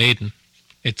with Maiden.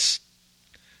 It's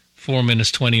 4 minutes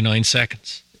 29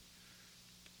 seconds.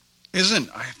 I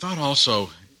thought also,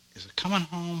 is it Coming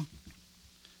Home?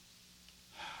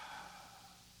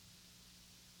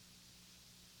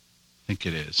 I think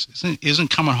it is. Isn't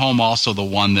Coming Home also the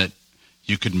one that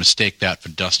you could mistake that for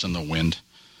Dust in the Wind?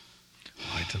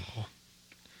 I don't know.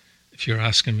 If you're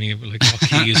asking me like what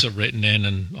keys are written in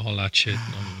and all that shit, I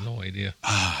have no idea.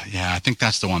 Yeah, I think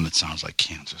that's the one that sounds like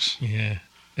Kansas. Yeah.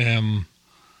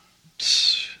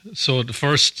 So the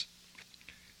first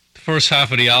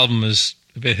half of the album is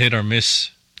a bit hit or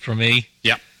miss for me.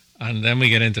 Yeah. And then we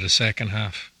get into the second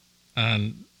half.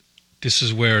 And this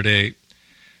is where they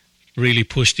really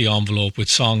push the envelope with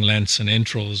song lengths and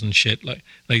intros and shit. Like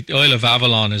the Isle of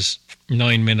Avalon is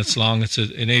 9 minutes long. It's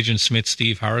an Agent Smith,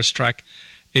 Steve Harris track.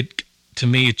 To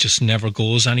me, it just never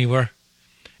goes anywhere.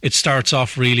 It starts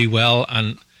off really well,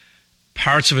 and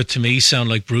parts of it to me sound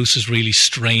like Bruce is really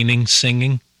straining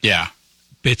singing. Yeah.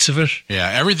 Bits of it. Yeah,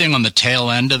 everything on the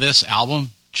tail end of this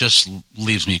album just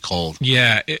leaves me cold.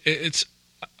 Yeah, it's...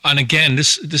 And again,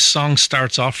 this song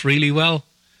starts off really well,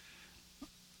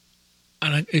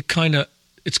 and it's kind of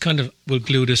we'll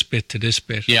glue this bit to this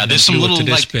bit. Yeah, there's some little to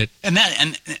this like, bit, and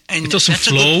it doesn't that's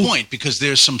flow. a good point, because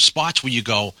there's some spots where you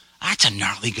go, that's a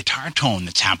gnarly guitar tone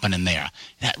that's happening there.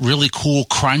 That really cool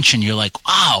crunch, and you're like,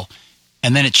 wow,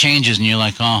 and then it changes, and you're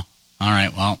like, oh, all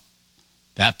right, well,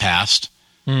 that passed.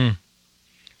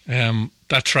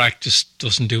 That track just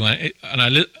doesn't do anything.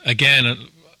 And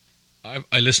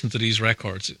I listened to these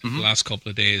records the last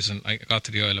couple of days, and I got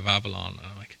to the Isle of Avalon, and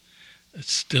I'm like, it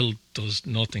still does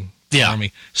nothing for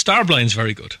me. Starblind's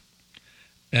very good.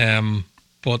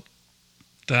 But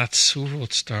that's... Who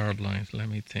wrote Starblind? Let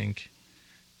me think.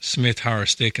 Smith,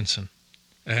 Harris, Dickinson.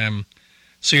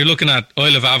 So you're looking at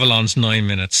Isle of Avalon's 9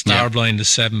 minutes. Starblind is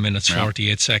 7 minutes,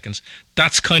 48 seconds.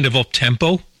 That's kind of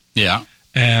up-tempo. Yeah.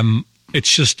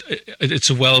 It's just... I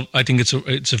think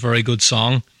it's a very good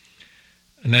song.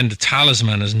 And then The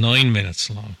Talisman is 9 minutes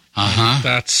long.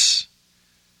 That's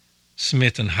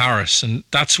Smith and Harris. And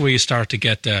that's where you start to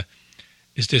get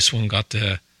is this one got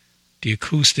the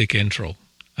acoustic intro?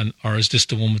 Or is this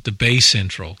the one with the bass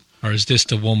intro? Or is this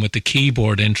the one with the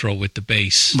keyboard intro with the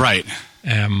bass? Right.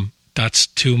 That's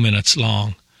 2 minutes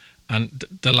long. And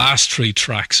the last three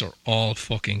tracks are all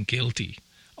fucking guilty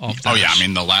of that. Oh, yeah. I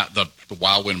mean, the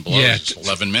Wild Wind Blows is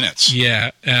 11 minutes. Yeah.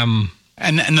 And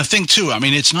the thing, too, I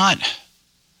mean, it's not...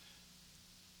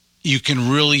 You can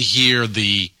really hear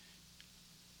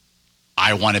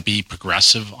I want to be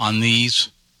progressive on these,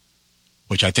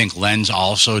 which I think lends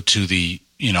also to the,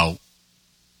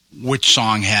 which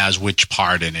song has which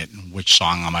part in it and which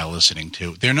song am I listening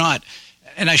to. They're not,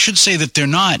 and I should say that they're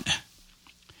not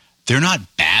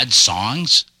bad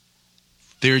songs.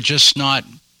 They're just not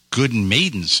good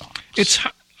Maiden songs.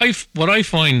 What I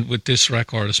find with this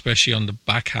record, especially on the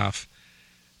back half,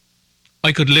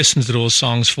 I could listen to those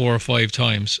songs 4 or 5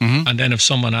 times, and then if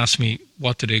someone asked me,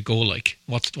 what do they go like?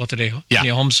 What do they... Can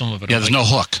you hum some of it? Yeah, there's no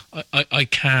hook. I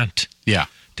can't. Yeah.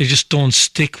 They just don't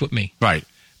stick with me. Right.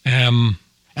 And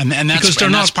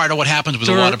that's part of what happens with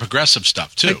a lot of progressive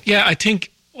stuff, too. I think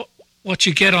what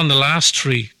you get on the last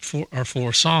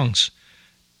 4 songs,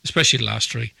 especially the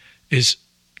last 3, is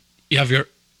you have your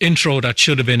intro that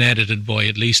should have been edited by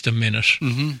at least a minute.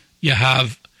 You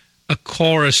have a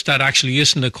chorus that actually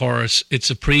isn't a chorus. It's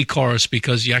a pre-chorus,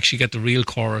 because you actually get the real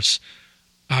chorus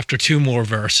after 2 more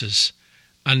verses,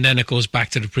 and then it goes back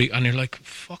to the pre, and you're like,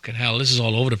 fucking hell, this is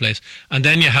all over the place. And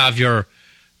then you have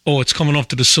it's coming up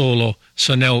to the solo,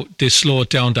 so now they slow it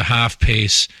down to half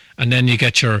pace, and then you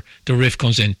get the riff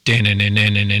comes in, and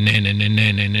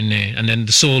then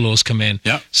the solos come in.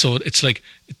 Yeah. So it's like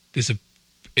it's a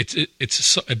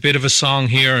bit of a song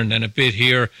here, and then a bit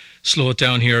here, slow it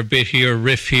down here, a bit here,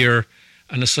 riff here,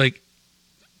 and it's like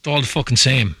it's all the fucking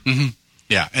same.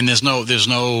 Yeah, and there's no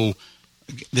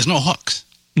hooks.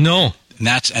 No, and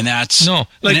that's no.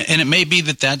 And it may be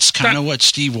that's kind of what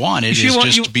Steve wanted,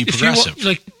 to be progressive.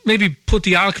 Maybe put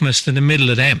The Alchemist in the middle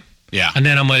of them. Yeah, and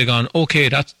then I might have gone, okay,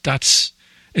 that's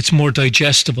it's more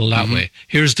digestible that way.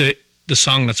 Here's the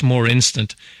song that's more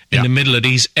instant in the middle of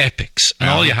these epics, and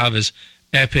all you have is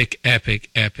epic, epic,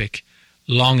 epic,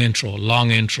 long intro,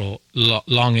 outro,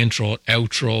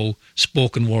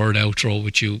 spoken word outro,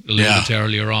 which you alluded to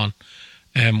earlier on,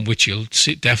 which you'll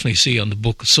definitely see on the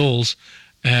Book of Souls,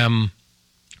 and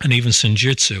even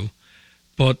Senjutsu.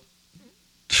 But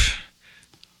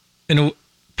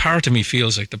part of me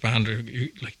feels like the band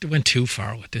they went too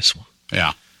far with this one.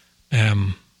 Yeah.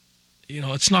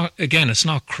 It's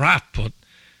not crap, but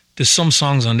there's some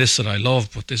songs on this that I love,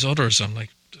 but there's others I'm like,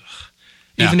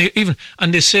 even,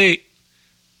 and they say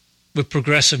with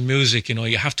progressive music,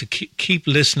 you have to keep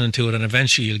listening to it, and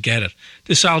eventually you'll get it.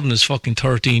 This album is fucking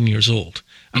 13 years old,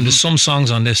 and there's some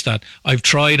songs on this that I've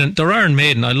tried, and they're Iron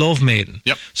Maiden. I love Maiden.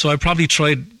 Yep. So I probably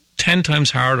tried 10 times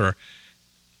harder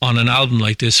on an album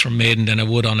like this from Maiden than I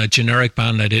would on a generic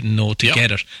band I didn't know to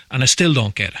get it, and I still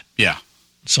don't get it. Yeah.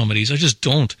 Some of these, I just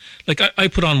don't. Like, I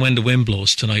put on When the Wind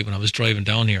Blows tonight when I was driving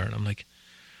down here, and I'm like,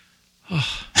 oh,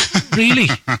 really?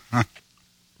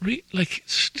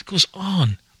 It goes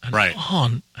on and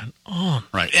on and on.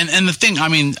 Right. And the thing, I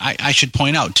mean, I should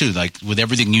point out, too, like, with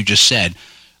everything you just said,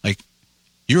 like,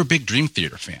 you're a big Dream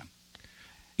Theater fan.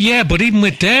 Yeah, but even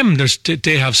with them,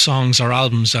 they have songs or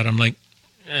albums that I'm like,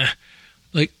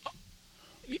 like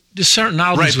there's certain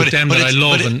albums with them that I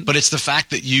love. But it's the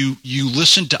fact that you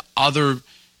listen to other.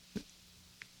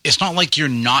 It's not like you're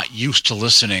not used to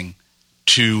listening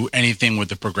to anything with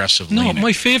the progressive leaning. No,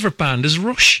 my favorite band is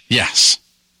Rush. Yes,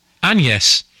 and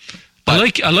Yes,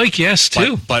 but, I like Yes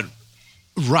too. But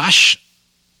Rush,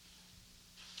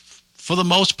 for the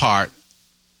most part,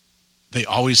 they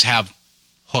always have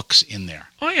hooks in there.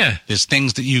 Oh yeah, there's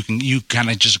things that you kind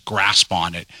of just grasp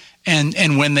on it, and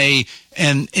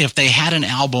if they had an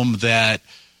album that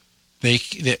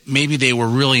maybe they were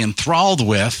really enthralled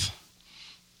with,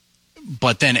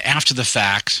 but then after the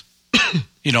fact,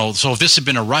 so if this had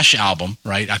been a Rush album,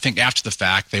 right? I think after the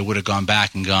fact they would have gone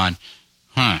back and gone,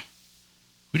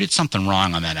 we did something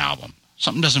wrong on that album.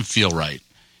 Something doesn't feel right,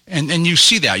 and you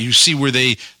see that. You see where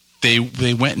they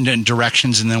went in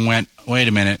directions and then went, wait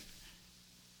a minute.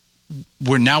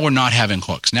 We're not having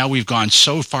hooks. Now we've gone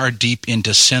so far deep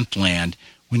into synth land.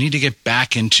 We need to get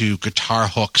back into guitar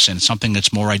hooks and something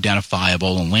that's more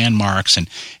identifiable and landmarks. And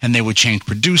they would change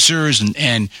producers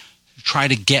and try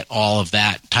to get all of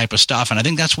that type of stuff. And I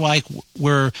think that's why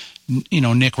we're,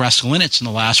 Nick Raskulinecz in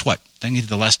the last,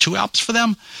 the last 2 albums for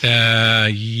them?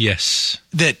 Yes.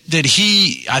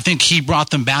 I think he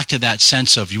brought them back to that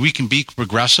sense of we can be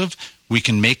progressive. We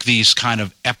can make these kind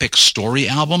of epic story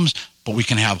albums, but we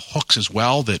can have hooks as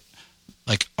well that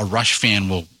like a Rush fan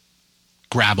will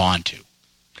grab onto.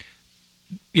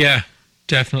 Yeah,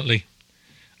 definitely.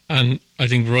 And I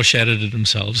think Rush edited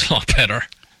themselves a lot better.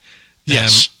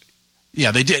 Yes. Yeah,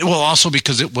 they did. Well, also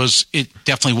because it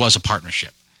definitely was a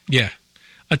partnership. Yeah.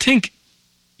 I think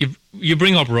you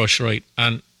bring up Rush, right?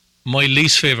 And my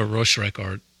least favorite Rush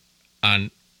record, and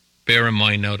bear in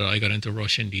mind now that I got into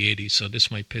Rush in the 80s, so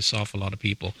this might piss off a lot of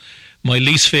people. My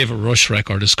least favorite Rush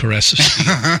record is Caress of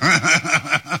Steel.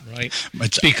 Right?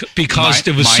 Because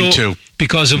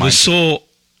it was so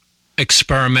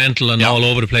experimental and all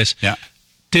over the place. Yeah.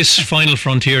 This Final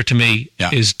Frontier to me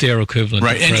is their equivalent.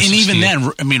 Right. And even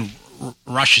then, I mean,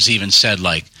 Rush has even said,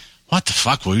 like, what the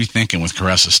fuck were we thinking with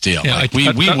Caress of Steel? Yeah, like,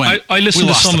 I listened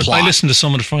to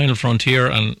some of the Final Frontier,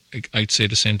 and I'd say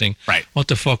the same thing. Right. What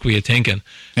the fuck were you thinking?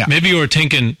 Yeah. Maybe you were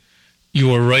thinking you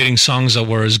were writing songs that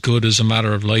were as good as A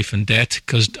Matter of Life and Death,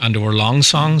 and they were long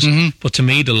songs. Mm-hmm. But to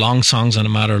me, the long songs on A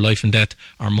Matter of Life and Death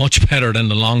are much better than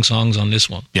the long songs on this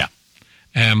one. Yeah.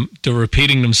 They're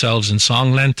repeating themselves in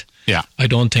song length. Yeah. I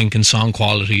don't think in song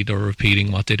quality they're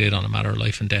repeating what they did on A Matter of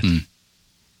Life and Death. Mm.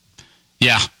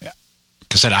 Yeah.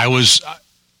 Because I was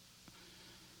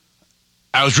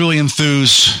really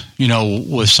enthused,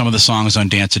 with some of the songs on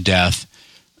Dance of Death.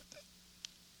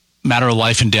 Matter of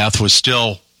Life and Death was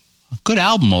still a good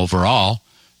album overall.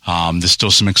 There's still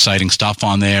some exciting stuff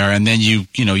on there, and then you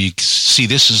see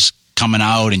this is coming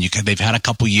out, and they've had a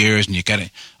couple years, and you got to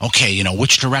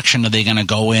which direction are they going to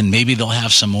go in? Maybe they'll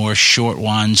have some more short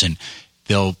ones, and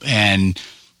they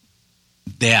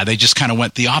just kind of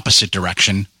went the opposite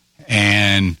direction,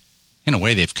 and in a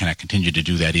way, they've kind of continued to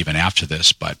do that even after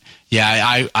this. But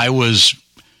yeah, I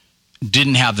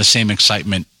didn't have the same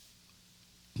excitement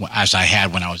as I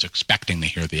had when I was expecting to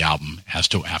hear the album as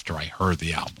to after I heard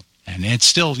the album. And it's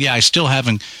still, I still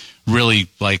haven't really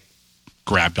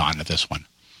grabbed onto this one.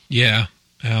 Yeah.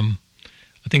 I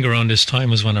think around this time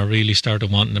was when I really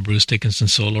started wanting the Bruce Dickinson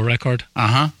solo record.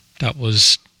 Uh-huh. That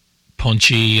was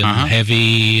punchy and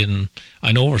heavy, and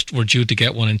I know we're due to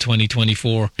get one in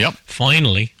 2024. Yep.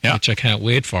 Finally, which I can't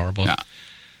wait for. But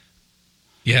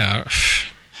yeah.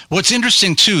 What's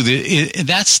interesting too,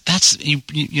 that's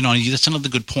another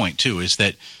good point too, is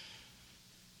that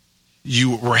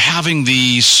you were having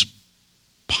these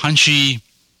punchy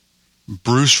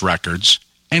Bruce records,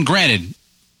 and granted,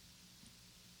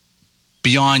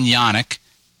 beyond Yannick,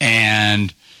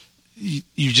 and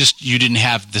you didn't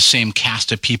have the same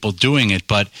cast of people doing it.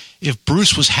 But if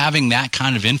Bruce was having that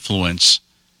kind of influence,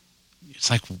 it's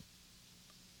like,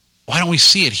 why don't we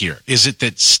see it here? Is it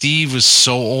that Steve was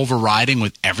so overriding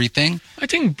with everything? I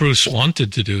think Bruce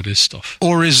wanted to do this stuff.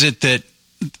 Or is it that,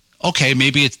 okay,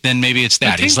 maybe it's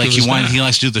that. He's like, he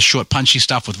likes to do the short punchy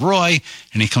stuff with Roy,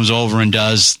 and he comes over and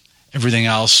does everything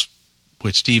else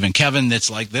with Steve and Kevin that's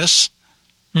like this.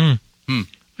 I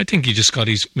think he just got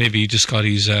his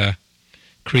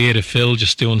creative fill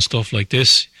just doing stuff like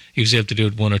this. He was able to do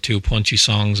one or two punchy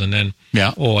songs, and then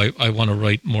I want to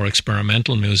write more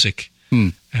experimental music.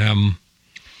 And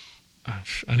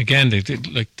again, they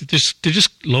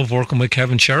just love working with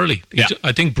Kevin Shirley.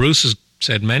 I think Bruce has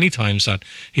said many times that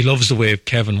he loves the way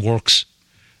Kevin works.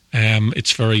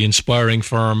 It's very inspiring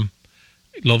for him,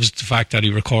 loves the fact that he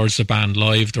records the band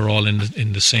live. They're all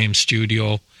in the same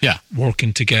studio,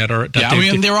 working together. That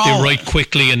they write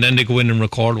quickly and then they go in and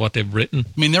record what they've written.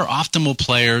 I mean, they're optimal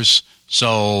players,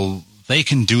 so they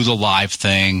can do the live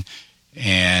thing,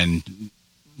 and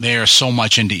they're so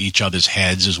much into each other's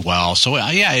heads as well. So,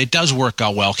 it does work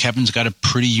out well. Kevin's got a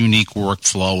pretty unique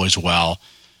workflow as well,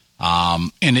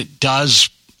 and it does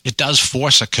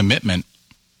force a commitment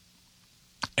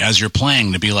as you're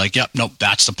playing to be like, yep, nope,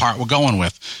 that's the part we're going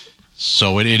with.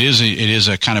 So it is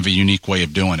a kind of a unique way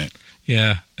of doing it.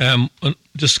 Yeah.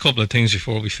 Just a couple of things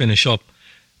before we finish up.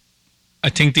 I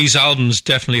think these albums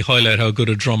definitely highlight how good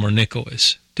a drummer Nico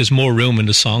is. There's more room in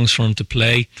the songs for him to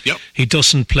play. Yep. He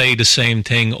doesn't play the same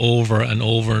thing over and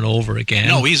over and over again.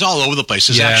 No, he's all over the place.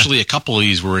 There's actually a couple of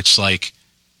these where it's like,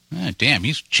 damn,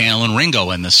 he's channeling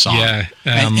Ringo in this song. Yeah.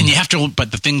 And you have to,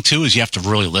 but the thing too is you have to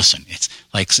really listen. It's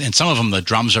like, in some of them, the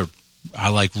drums are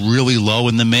like really low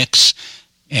in the mix,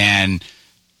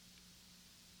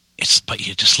 but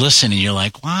you just listen and you're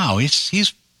like, wow,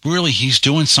 he's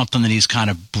doing something that he's kind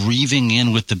of breathing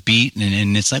in with the beat,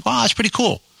 and it's like, wow, it's pretty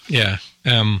cool. Yeah.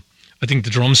 I think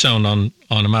the drum sound on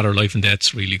A Matter of Life and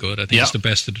Death's really good. I think it's the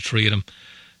best of the three of them.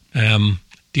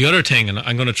 The other thing, and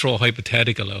I'm going to throw a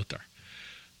hypothetical out there.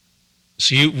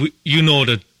 So you know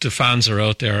that the fans are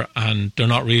out there and they're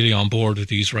not really on board with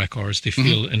these records. They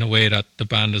feel in a way that the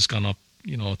band has gone up,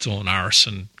 its own arse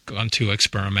and gone too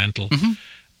experimental.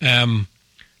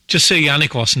 Just say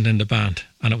Yannick wasn't in the band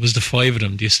and it was the five of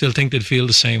them. Do you still think they'd feel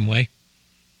the same way?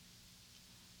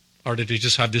 Or did they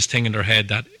just have this thing in their head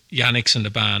that Yannick's in the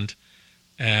band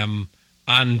and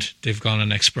they've gone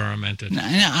and experimented?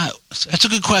 That's a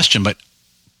good question, but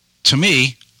to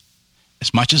me,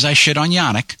 as much as I shit on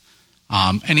Yannick,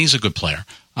 and he's a good player,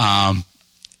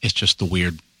 it's just the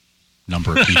weird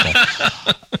number of people.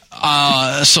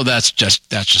 So that's just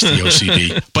the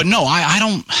OCD. But no, I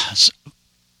don't.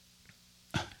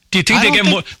 Do you think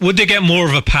would they get more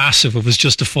of a pass if it was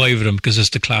just the five of them because it's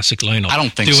the classic lineup? I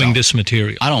don't think doing this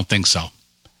material. I don't think so.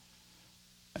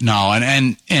 No,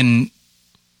 and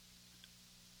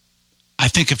I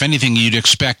think if anything, you'd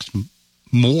expect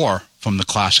more from the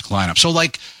classic lineup. So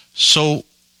like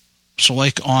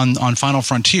on Final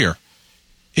Frontier,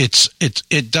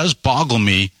 it does boggle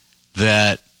me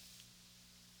that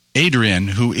Adrian,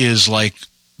 who is like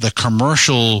the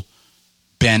commercial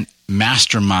bent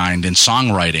mastermind in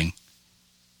songwriting,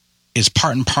 is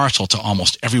part and parcel to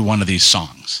almost every one of these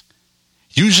songs.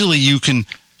 Usually you can,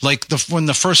 like when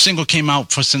the first single came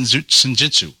out for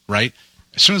Senjutsu, right?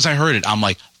 As soon as I heard it, I'm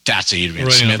like, that's Adrian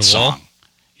Smith's song.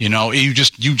 You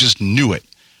just knew it.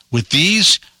 With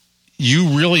these, you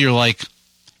really are like,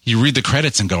 you read the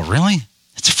credits and go, really?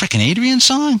 It's a freaking Adrian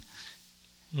song?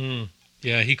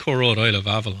 Yeah, he co-wrote Isle of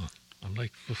Avalon. I'm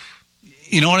like, oof.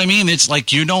 You know what I mean? It's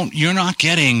like you're not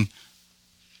getting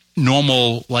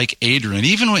normal like Adrian.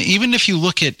 Even if you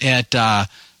look at the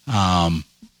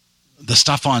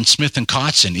stuff on Smith and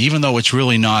Kotzen, even though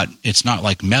it's not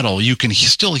like metal, you can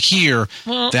still hear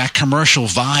that commercial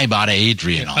vibe out of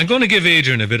Adrian. I'm going to give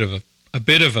Adrian a bit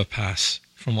of a pass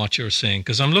from what you're saying,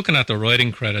 because I'm looking at the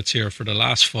writing credits here for the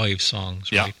last 5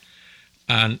 songs, right?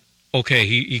 And okay,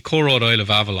 he co-wrote Isle of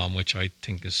Avalon, which I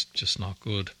think is just not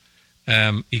good.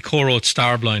 He co-wrote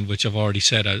Starblind, which I've already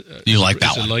said. You like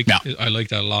that one? I like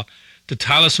that a lot. The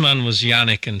Talisman was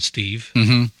Yannick and Steve.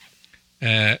 When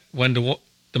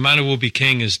the Man Who Will Be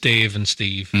King is Dave and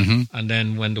Steve, and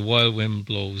then When the Wild Wind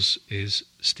Blows is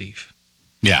Steve.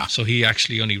 Yeah. So he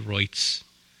actually only writes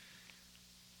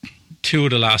 2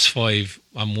 of the last 5,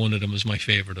 and one of them is my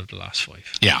favorite of the last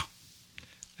 5. Yeah.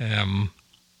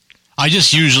 I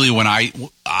just usually, when I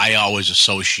always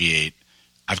associate,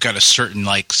 I've got a certain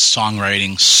like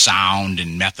songwriting sound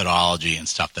and methodology and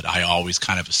stuff that I always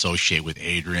kind of associate with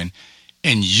Adrian.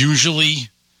 And usually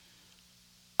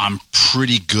I'm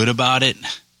pretty good about it.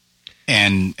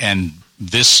 And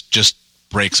this just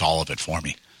breaks all of it for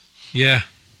me. Yeah.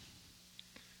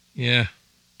 Yeah.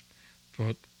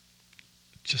 But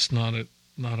just not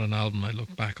an album I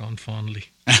look back on fondly.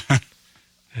 I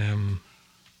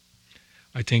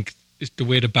think it's the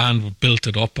way the band built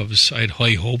it up, I had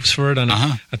high hopes for it, and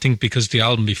I think because the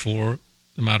album before,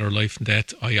 The Matter of Life and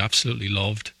Death, I absolutely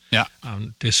loved. Yeah.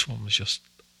 And this one was just,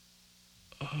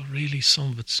 really,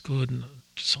 some of it's good. And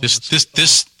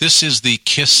this is the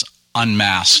Kiss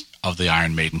unmasked of the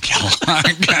Iron Maiden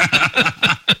catalog.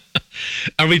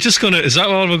 Are we just going to, is that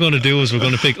all we're going to do, is we're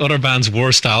going to pick other bands'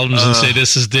 worst albums and say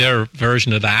this is their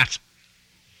version of that?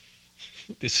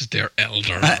 This is their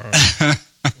Elder.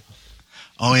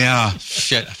 Oh, yeah.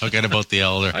 Shit, I forgot about the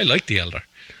Elder. I like the Elder.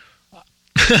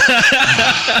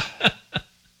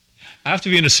 I have to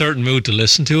be in a certain mood to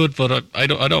listen to it, but I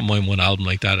don't mind one album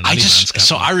like that.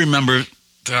 I remember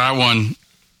that one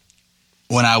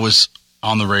when I was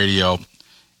on the radio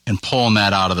and pulling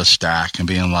that out of the stack and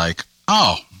being like,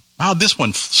 oh, how this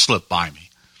one slipped by me.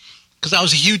 Because I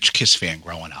was a huge Kiss fan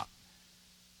growing up.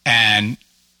 And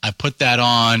I put that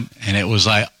on and it was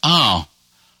like, oh,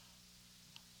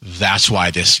 that's why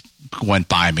this went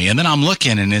by me. And then I'm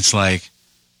looking and it's like,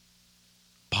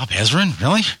 Bob Ezrin?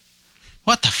 Really?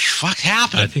 What the fuck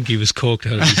happened? I think he was coked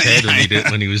out of his head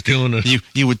when he was doing it.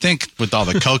 You would think with all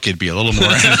the coke it'd be a little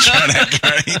more energetic,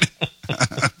 right?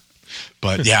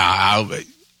 But the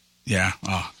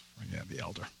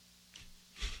Elder.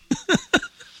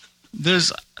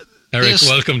 Eric,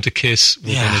 welcome to Kiss.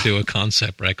 We're going to do a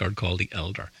concept record called The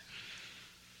Elder.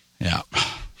 Yeah.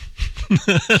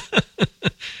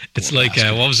 It's like,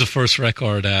 what was the first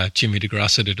record Jimmy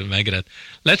DeGrasse did with Megadeth?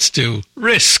 Let's do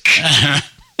Risk.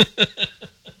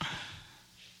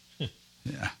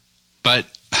 Yeah. But,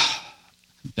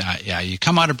 you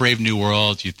come out of Brave New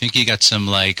World, you think you got some,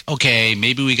 like, okay,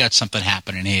 maybe we got something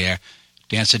happening here.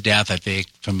 Dance to Death, I think,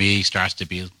 for me, starts to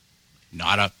be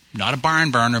not a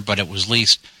barn burner, but it was at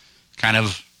least kind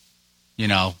of,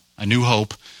 a new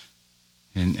hope.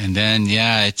 And then,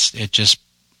 it just,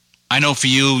 I know for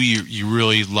you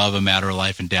really love A Matter of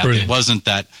Life and Death. Brilliant. It wasn't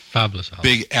that fabulous album.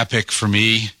 Big epic for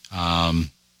me.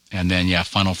 And then,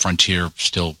 Final Frontier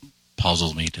still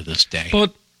puzzles me to this day.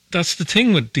 But that's the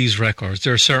thing with these records.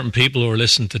 There are certain people who are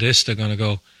listening to this, they're going to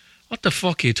go, what the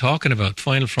fuck are you talking about?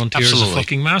 Final Frontier is a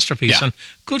fucking masterpiece. Yeah. And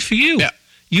good for you. Yeah.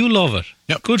 You love it.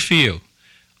 Yep. Good for you.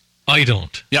 I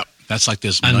don't. Yep. That's like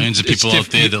there's millions of people out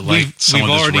there that like some of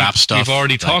this rap stuff. We've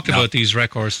already talked about these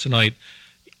records tonight,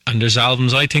 and there's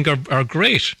albums I think are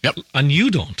great. Yep. And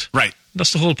you don't. Right.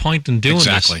 That's the whole point in doing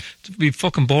exactly. this. It'd be a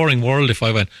fucking boring world if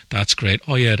I went, that's great.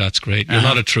 Oh, yeah, that's great. You're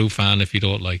not a true fan if you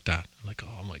don't like that. I'm like,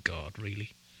 oh, my God,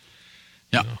 really?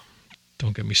 Yeah.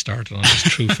 Don't get me started on this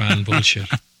true fan bullshit.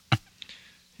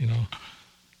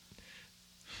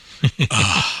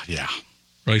 Yeah.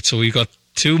 Right, so we got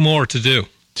 2 more to do.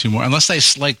 2 more. Unless they,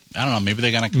 I don't know, maybe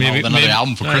they're going to come out with another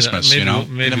album for Christmas, you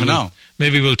never know.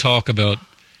 Maybe we'll talk about,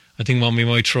 I think what we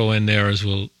might throw in there is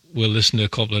we'll listen to a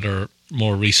couple of their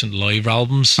more recent live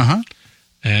albums. Uh-huh.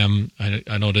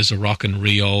 I know there's a Rock in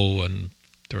Rio, and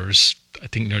there's, I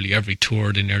think nearly every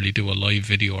tour, they nearly do a live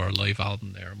video or a live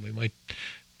album there. And we might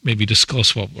maybe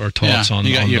discuss what our thoughts on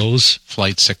those.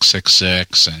 Flight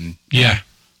 666 and... Yeah.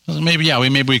 Maybe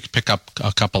we could pick up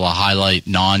a couple of highlight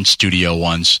non-studio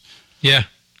ones. Yeah.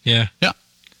 Yeah.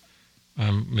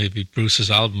 Maybe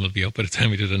Bruce's album will be up by the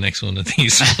time we do the next one of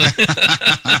these.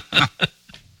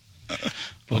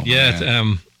 But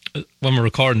when we're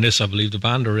recording this, I believe the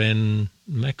band are in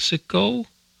Mexico.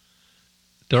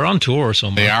 They're on tour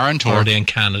somewhere. They are on tour. Or are they in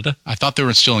Canada? I thought they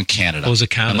were still in Canada. Oh, is it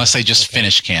Canada? Unless they just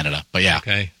finished Canada, but yeah.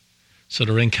 Okay. So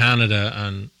they're in Canada,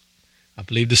 and I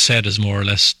believe the set is more or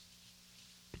less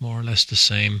the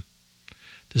same.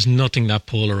 There's nothing that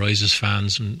polarizes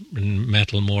fans in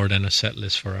metal more than a set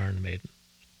list for Iron Maiden.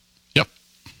 Yep.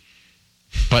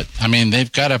 But, I mean,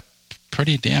 they've got a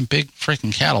pretty damn big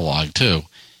freaking catalog, too.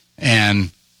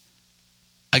 And,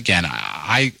 again,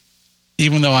 I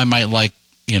even though I might like,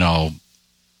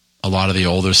 a lot of the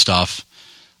older stuff,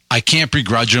 I can't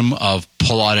begrudge them of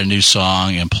pull out a new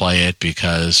song and play it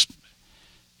because,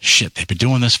 shit, they've been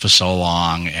doing this for so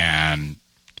long, and...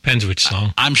 Depends which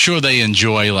song. I'm sure they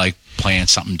enjoy, playing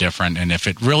something different, and if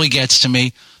it really gets to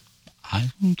me, I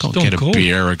go get a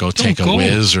beer or go take a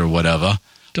whiz or whatever.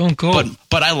 Don't go.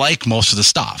 But I like most of the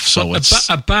stuff, so it's...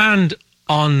 A band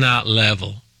on that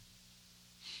level,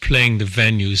 playing the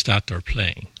venues that they're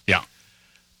playing, yeah,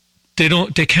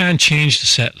 they can't change the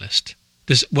set list.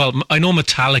 I know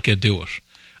Metallica do it,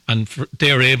 and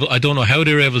they're able. I don't know how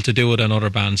they're able to do it, and other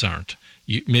bands aren't.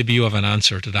 Maybe you have an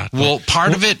answer to that. Well,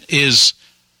 part of it is...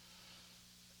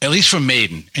 At least for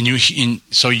Maiden,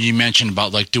 so you mentioned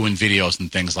about doing videos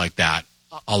and things like that.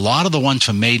 A lot of the ones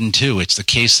for Maiden too, it's the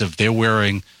case of they're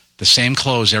wearing the same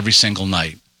clothes every single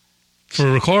night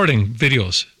for recording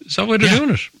videos. Is that why they're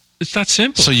doing it? It's that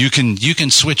simple. So you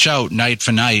can switch out night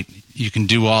for night. You can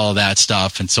do all of that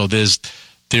stuff, and so there's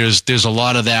a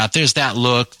lot of that. There's that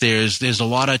look. There's a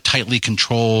lot of tightly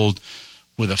controlled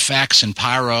with effects and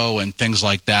pyro and things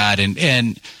like that. And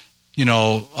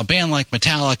a band like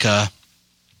Metallica,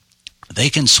 they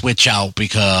can switch out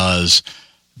because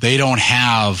they don't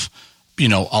have,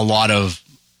 a lot of,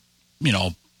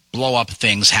 blow up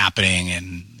things happening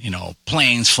and,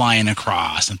 planes flying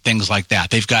across and things like that.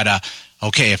 They've got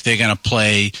if they're going to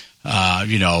play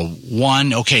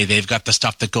One, okay, they've got the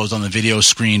stuff that goes on the video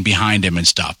screen behind him and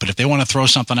stuff. But if they want to throw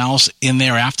something else in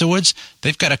there afterwards,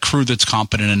 they've got a crew that's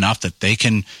competent enough that they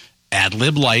can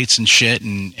ad-lib lights and shit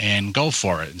and go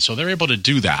for it. And so they're able to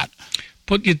do that.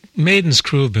 But Maiden's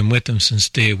crew have been with them since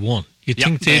day one. You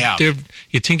think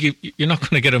you're not going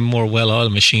to get a more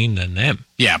well-oiled machine than them.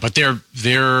 Yeah, but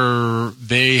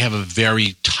they have a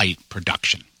very tight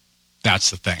production. That's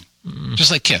the thing.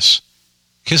 Just like Kiss.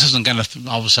 Kiss isn't going to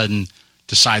all of a sudden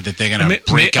decide that they're going to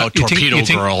break out Torpedo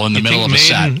Girl in the middle of a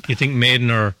set. You think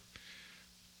Maiden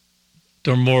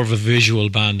they're more of a visual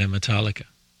band than Metallica?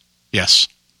 Yes.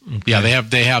 Okay. Yeah,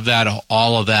 they have that,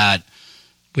 all of that.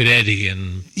 With Eddie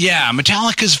and... Yeah,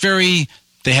 Metallica's very...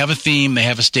 They have a theme, they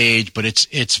have a stage, but it's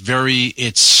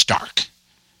stark.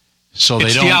 So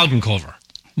it's the album cover.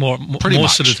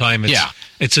 Most of the time,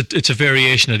 it's a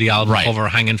variation of the album cover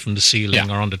hanging from the ceiling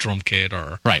or on the drum kit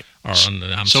or on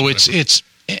the amp. So it's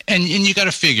and you got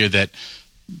to figure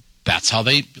that's how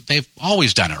they've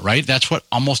always done it, right? That's what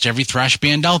almost every thrash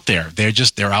band out there.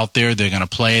 They're out there. They're going to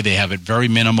play. They have it very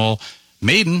minimal.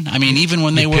 Maiden, I mean, even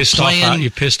when they were playing... You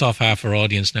pissed off half our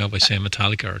audience now by saying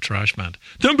Metallica are a trash band.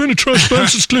 They haven't been a trash band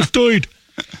since Cliff died.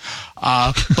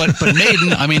 But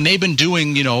Maiden, I mean, they've been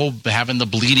doing, having the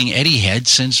bleeding Eddie head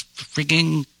since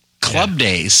freaking club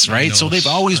days, right? So they've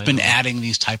always been adding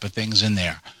these type of things in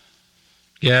there.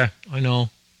 Yeah, I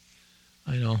know.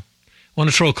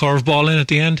 Want to throw a curveball in at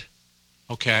the end?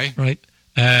 Okay. Right.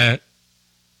 Have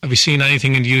you seen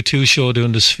anything in the U2 show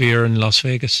doing the Sphere in Las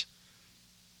Vegas?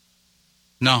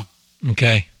 No.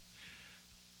 Okay.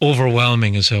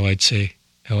 Overwhelming is how I'd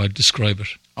describe it.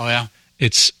 Oh, yeah?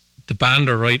 It's the band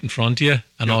are right in front of you,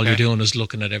 and all you're doing is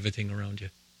looking at everything around you.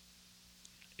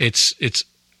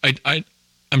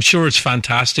 I'm sure it's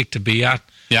fantastic to be at.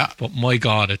 Yeah. But my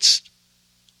God, it's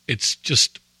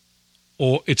just,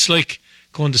 it's like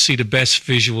going to see the best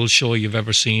visual show you've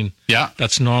ever seen. Yeah.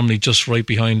 That's normally just right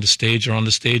behind the stage or on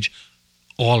the stage,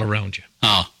 all around you.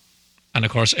 Oh. And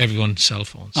of course, everyone's cell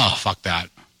phones. Oh, fuck that.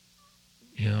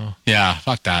 Yeah,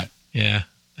 fuck that. Yeah.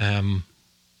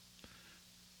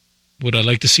 Would I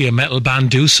like to see a metal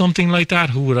band do something like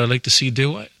that? Who would I like to see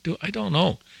do it? I don't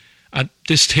know. At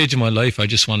this stage of my life, I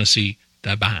just want to see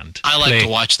the band. I like to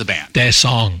watch the band. Their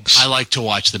songs. I like to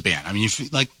watch the band. I mean,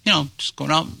 just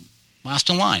going out last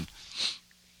in line.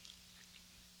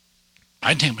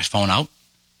 I'd take my phone out.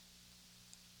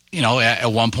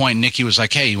 At one point, Nikki was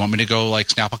like, hey, you want me to go,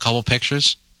 snap a couple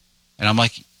pictures? And I'm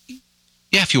like,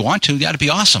 yeah, if you want to, that'd be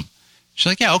awesome. She's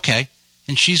like, yeah, okay.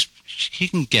 And she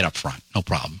can get up front, no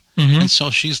problem. Mm-hmm. And so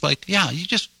she's like, yeah, you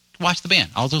just watch the band.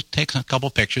 I'll just take a couple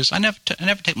pictures. I never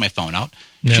take my phone out.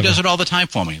 Never. She does it all the time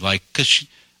for me. Because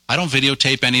I don't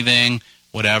videotape anything,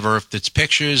 whatever. If it's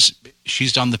pictures,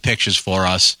 she's done the pictures for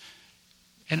us.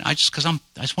 And I just want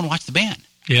to watch the band.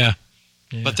 Yeah.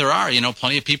 Yeah. But there are,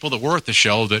 plenty of people that were at the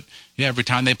show that, every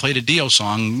time they played a Dio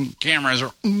song, cameras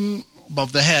are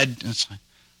above the head. And it's like,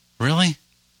 really?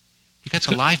 You got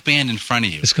a live band in front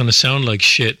of you. It's going to sound like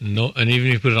shit. And even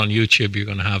if you put it on YouTube, you're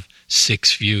going to have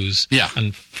 6 views. Yeah.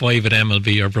 And 5 of them will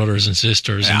be your brothers and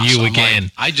sisters and you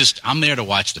again. I'm there to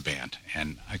watch the band.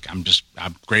 And I'm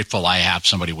grateful I have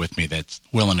somebody with me that's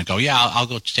willing to go, yeah, I'll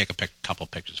go take a couple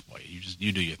pictures for you.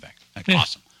 You do your thing.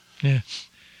 Awesome. Yeah.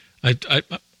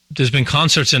 There's been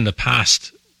concerts in the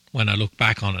past, when I look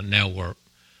back on it now, where,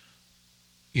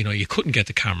 you couldn't get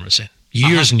the cameras in.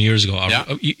 Years and years ago.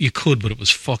 Yeah. You could, but it was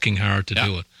fucking hard to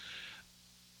do it.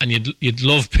 And you'd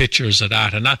love pictures of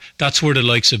that. And that's where the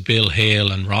likes of Bill Hale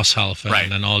and Ross Halford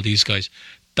and all these guys,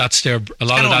 that's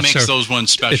those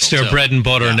ones special. It's their bread and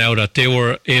butter now that they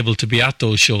were able to be at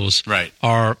those shows. Right.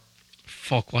 Or,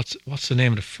 what's the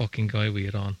name of the fucking guy we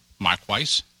had on? Mark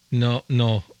Weiss? No,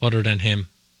 other than him.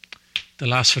 The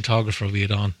last photographer we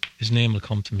had on, his name will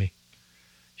come to me.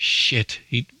 Shit,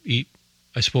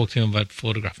 I spoke to him about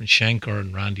photographing Schenker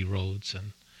and Randy Rhoads,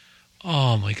 and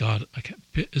oh my God,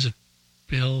 is it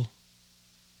Bill?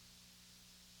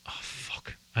 Oh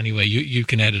fuck. Anyway, you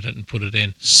can edit it and put it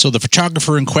in. So the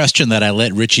photographer in question that I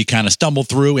let Richie kind of stumble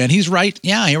through, and he's right.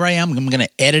 Yeah, here I am. I'm going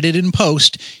to edit it in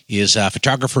post. Is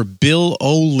photographer Bill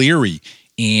O'Leary.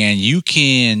 And you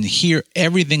can hear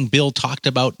everything Bill talked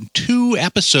about in 2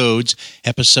 episodes,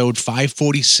 episode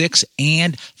 546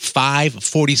 and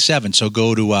 547. So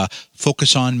go to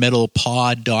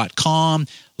focusonmetalpod.com,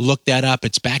 look that up.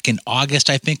 It's back in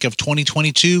August, I think, of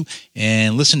 2022,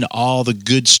 and listen to all the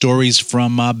good stories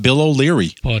from Bill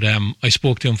O'Leary. But I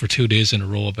spoke to him for 2 days in a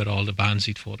row about all the bands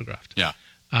he'd photographed. Yeah.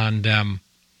 And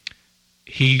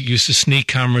he used to sneak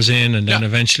cameras in, and then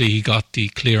eventually he got the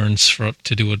clearance to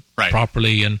do it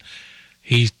properly. And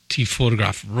he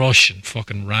photographed Rush and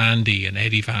fucking Randy and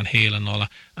Eddie Van Halen and all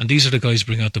that. And these are the guys who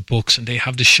bring out the books and they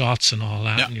have the shots and all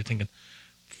that. Yeah. And you're thinking,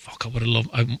 fuck, I would have loved...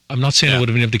 I'm not saying I would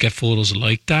have been able to get photos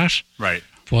like that. Right.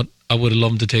 But I would have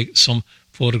loved to take some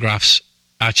photographs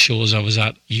at shows I was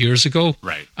at years ago.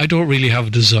 Right. I don't really have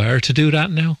a desire to do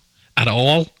that now at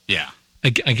all. Yeah.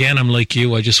 Again, I'm like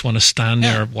you. I just want to stand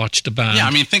there, watch the band. Yeah,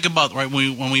 I mean, think about when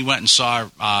we went and saw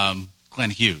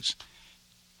Glenn Hughes.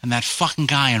 And that fucking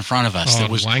guy in front of us that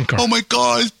was, wanker. oh my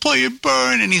God, he's playing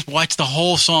Burn. And he's watched the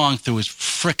whole song through his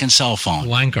frickin' cell phone.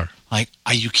 Wanker. Like,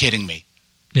 are you kidding me?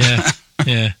 Yeah,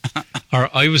 yeah. Or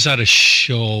I was at a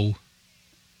show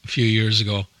a few years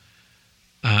ago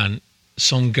and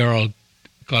some girl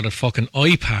got a fucking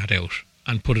iPad out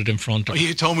and put it in front of her.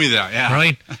 You told me that, yeah.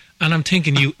 Right? And I'm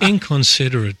thinking, you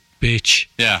inconsiderate bitch.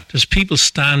 Yeah. There's people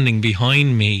standing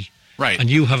behind me. Right.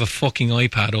 And you have a fucking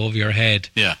iPad over your head.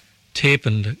 Yeah.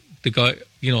 Taping the guy,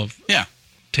 Yeah.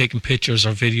 taking pictures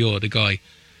or video of the guy.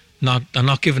 I'm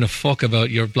not giving a fuck about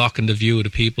you're blocking the view of the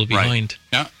people behind.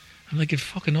 Right. Yeah. I'm like, a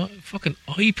fucking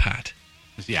iPad.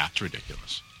 Yeah, it's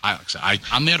ridiculous.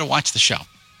 I'm there to watch the show.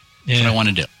 Yeah. That's what I want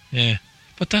to do. Yeah.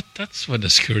 But that's when the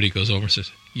security goes over and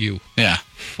says, you. Yeah.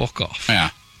 Fuck off. Yeah.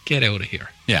 Get out of here.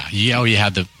 Yeah. You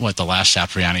had the last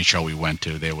Satriani show we went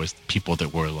to, there was people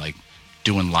that were like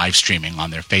doing live streaming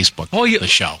on their Facebook the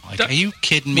show. Like, are you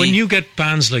kidding me? When you get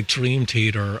bands like Dream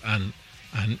Theater and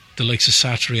the likes of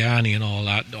Satriani and all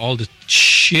that, all the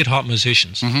shit hot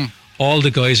musicians, all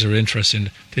the guys are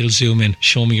interested. They'll zoom in,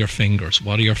 show me your fingers.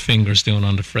 What are your fingers doing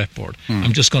on the fretboard?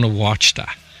 I'm just going to watch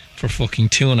that for fucking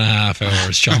 2.5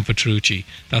 hours, John Petrucci.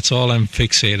 That's all I'm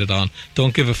fixated on.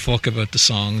 Don't give a fuck about the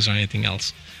songs or anything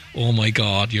else. Oh my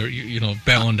God, you're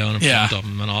bowing down in front of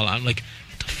them and all that. I'm like,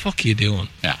 what the fuck are you doing?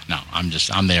 Yeah, no, I'm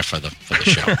there for the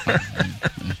show.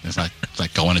 It's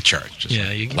like going to church.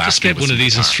 You just get one of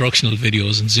these instructional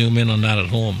videos and zoom in on that at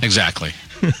home. Exactly.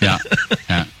 Yeah.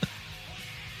 Yeah.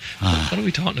 What are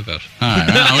we talking about? All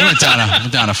right, we went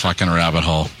down a fucking rabbit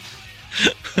hole.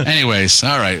 Anyways,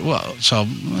 all right. Well, so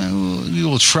we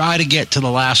will try to get to the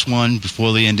last one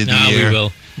before the end of the year. We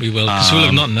will, because we'll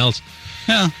have nothing else.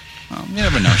 Yeah, well, you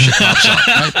never know. Shit pops up.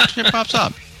 Right? Shit pops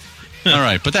up. All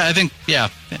right, but I think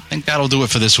that'll do it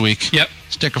for this week. Yep.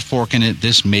 Stick a fork in it.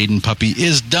 This Maiden puppy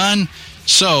is done.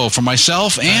 So for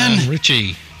myself and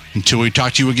Richie, until we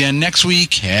talk to you again next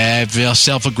week, have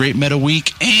yourself a great metal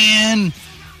week, and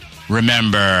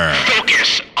remember,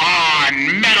 Focus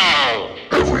on metal.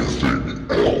 Everything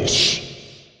else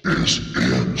is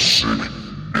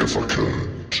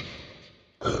insignificant.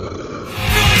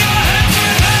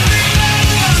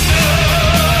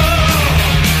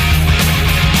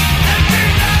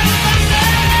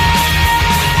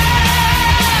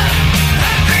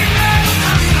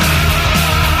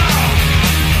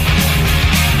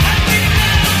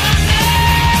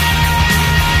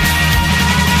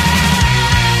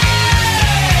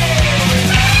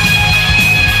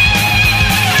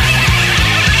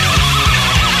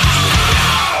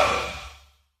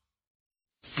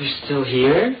 You're still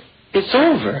here? It's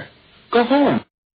over. Go home.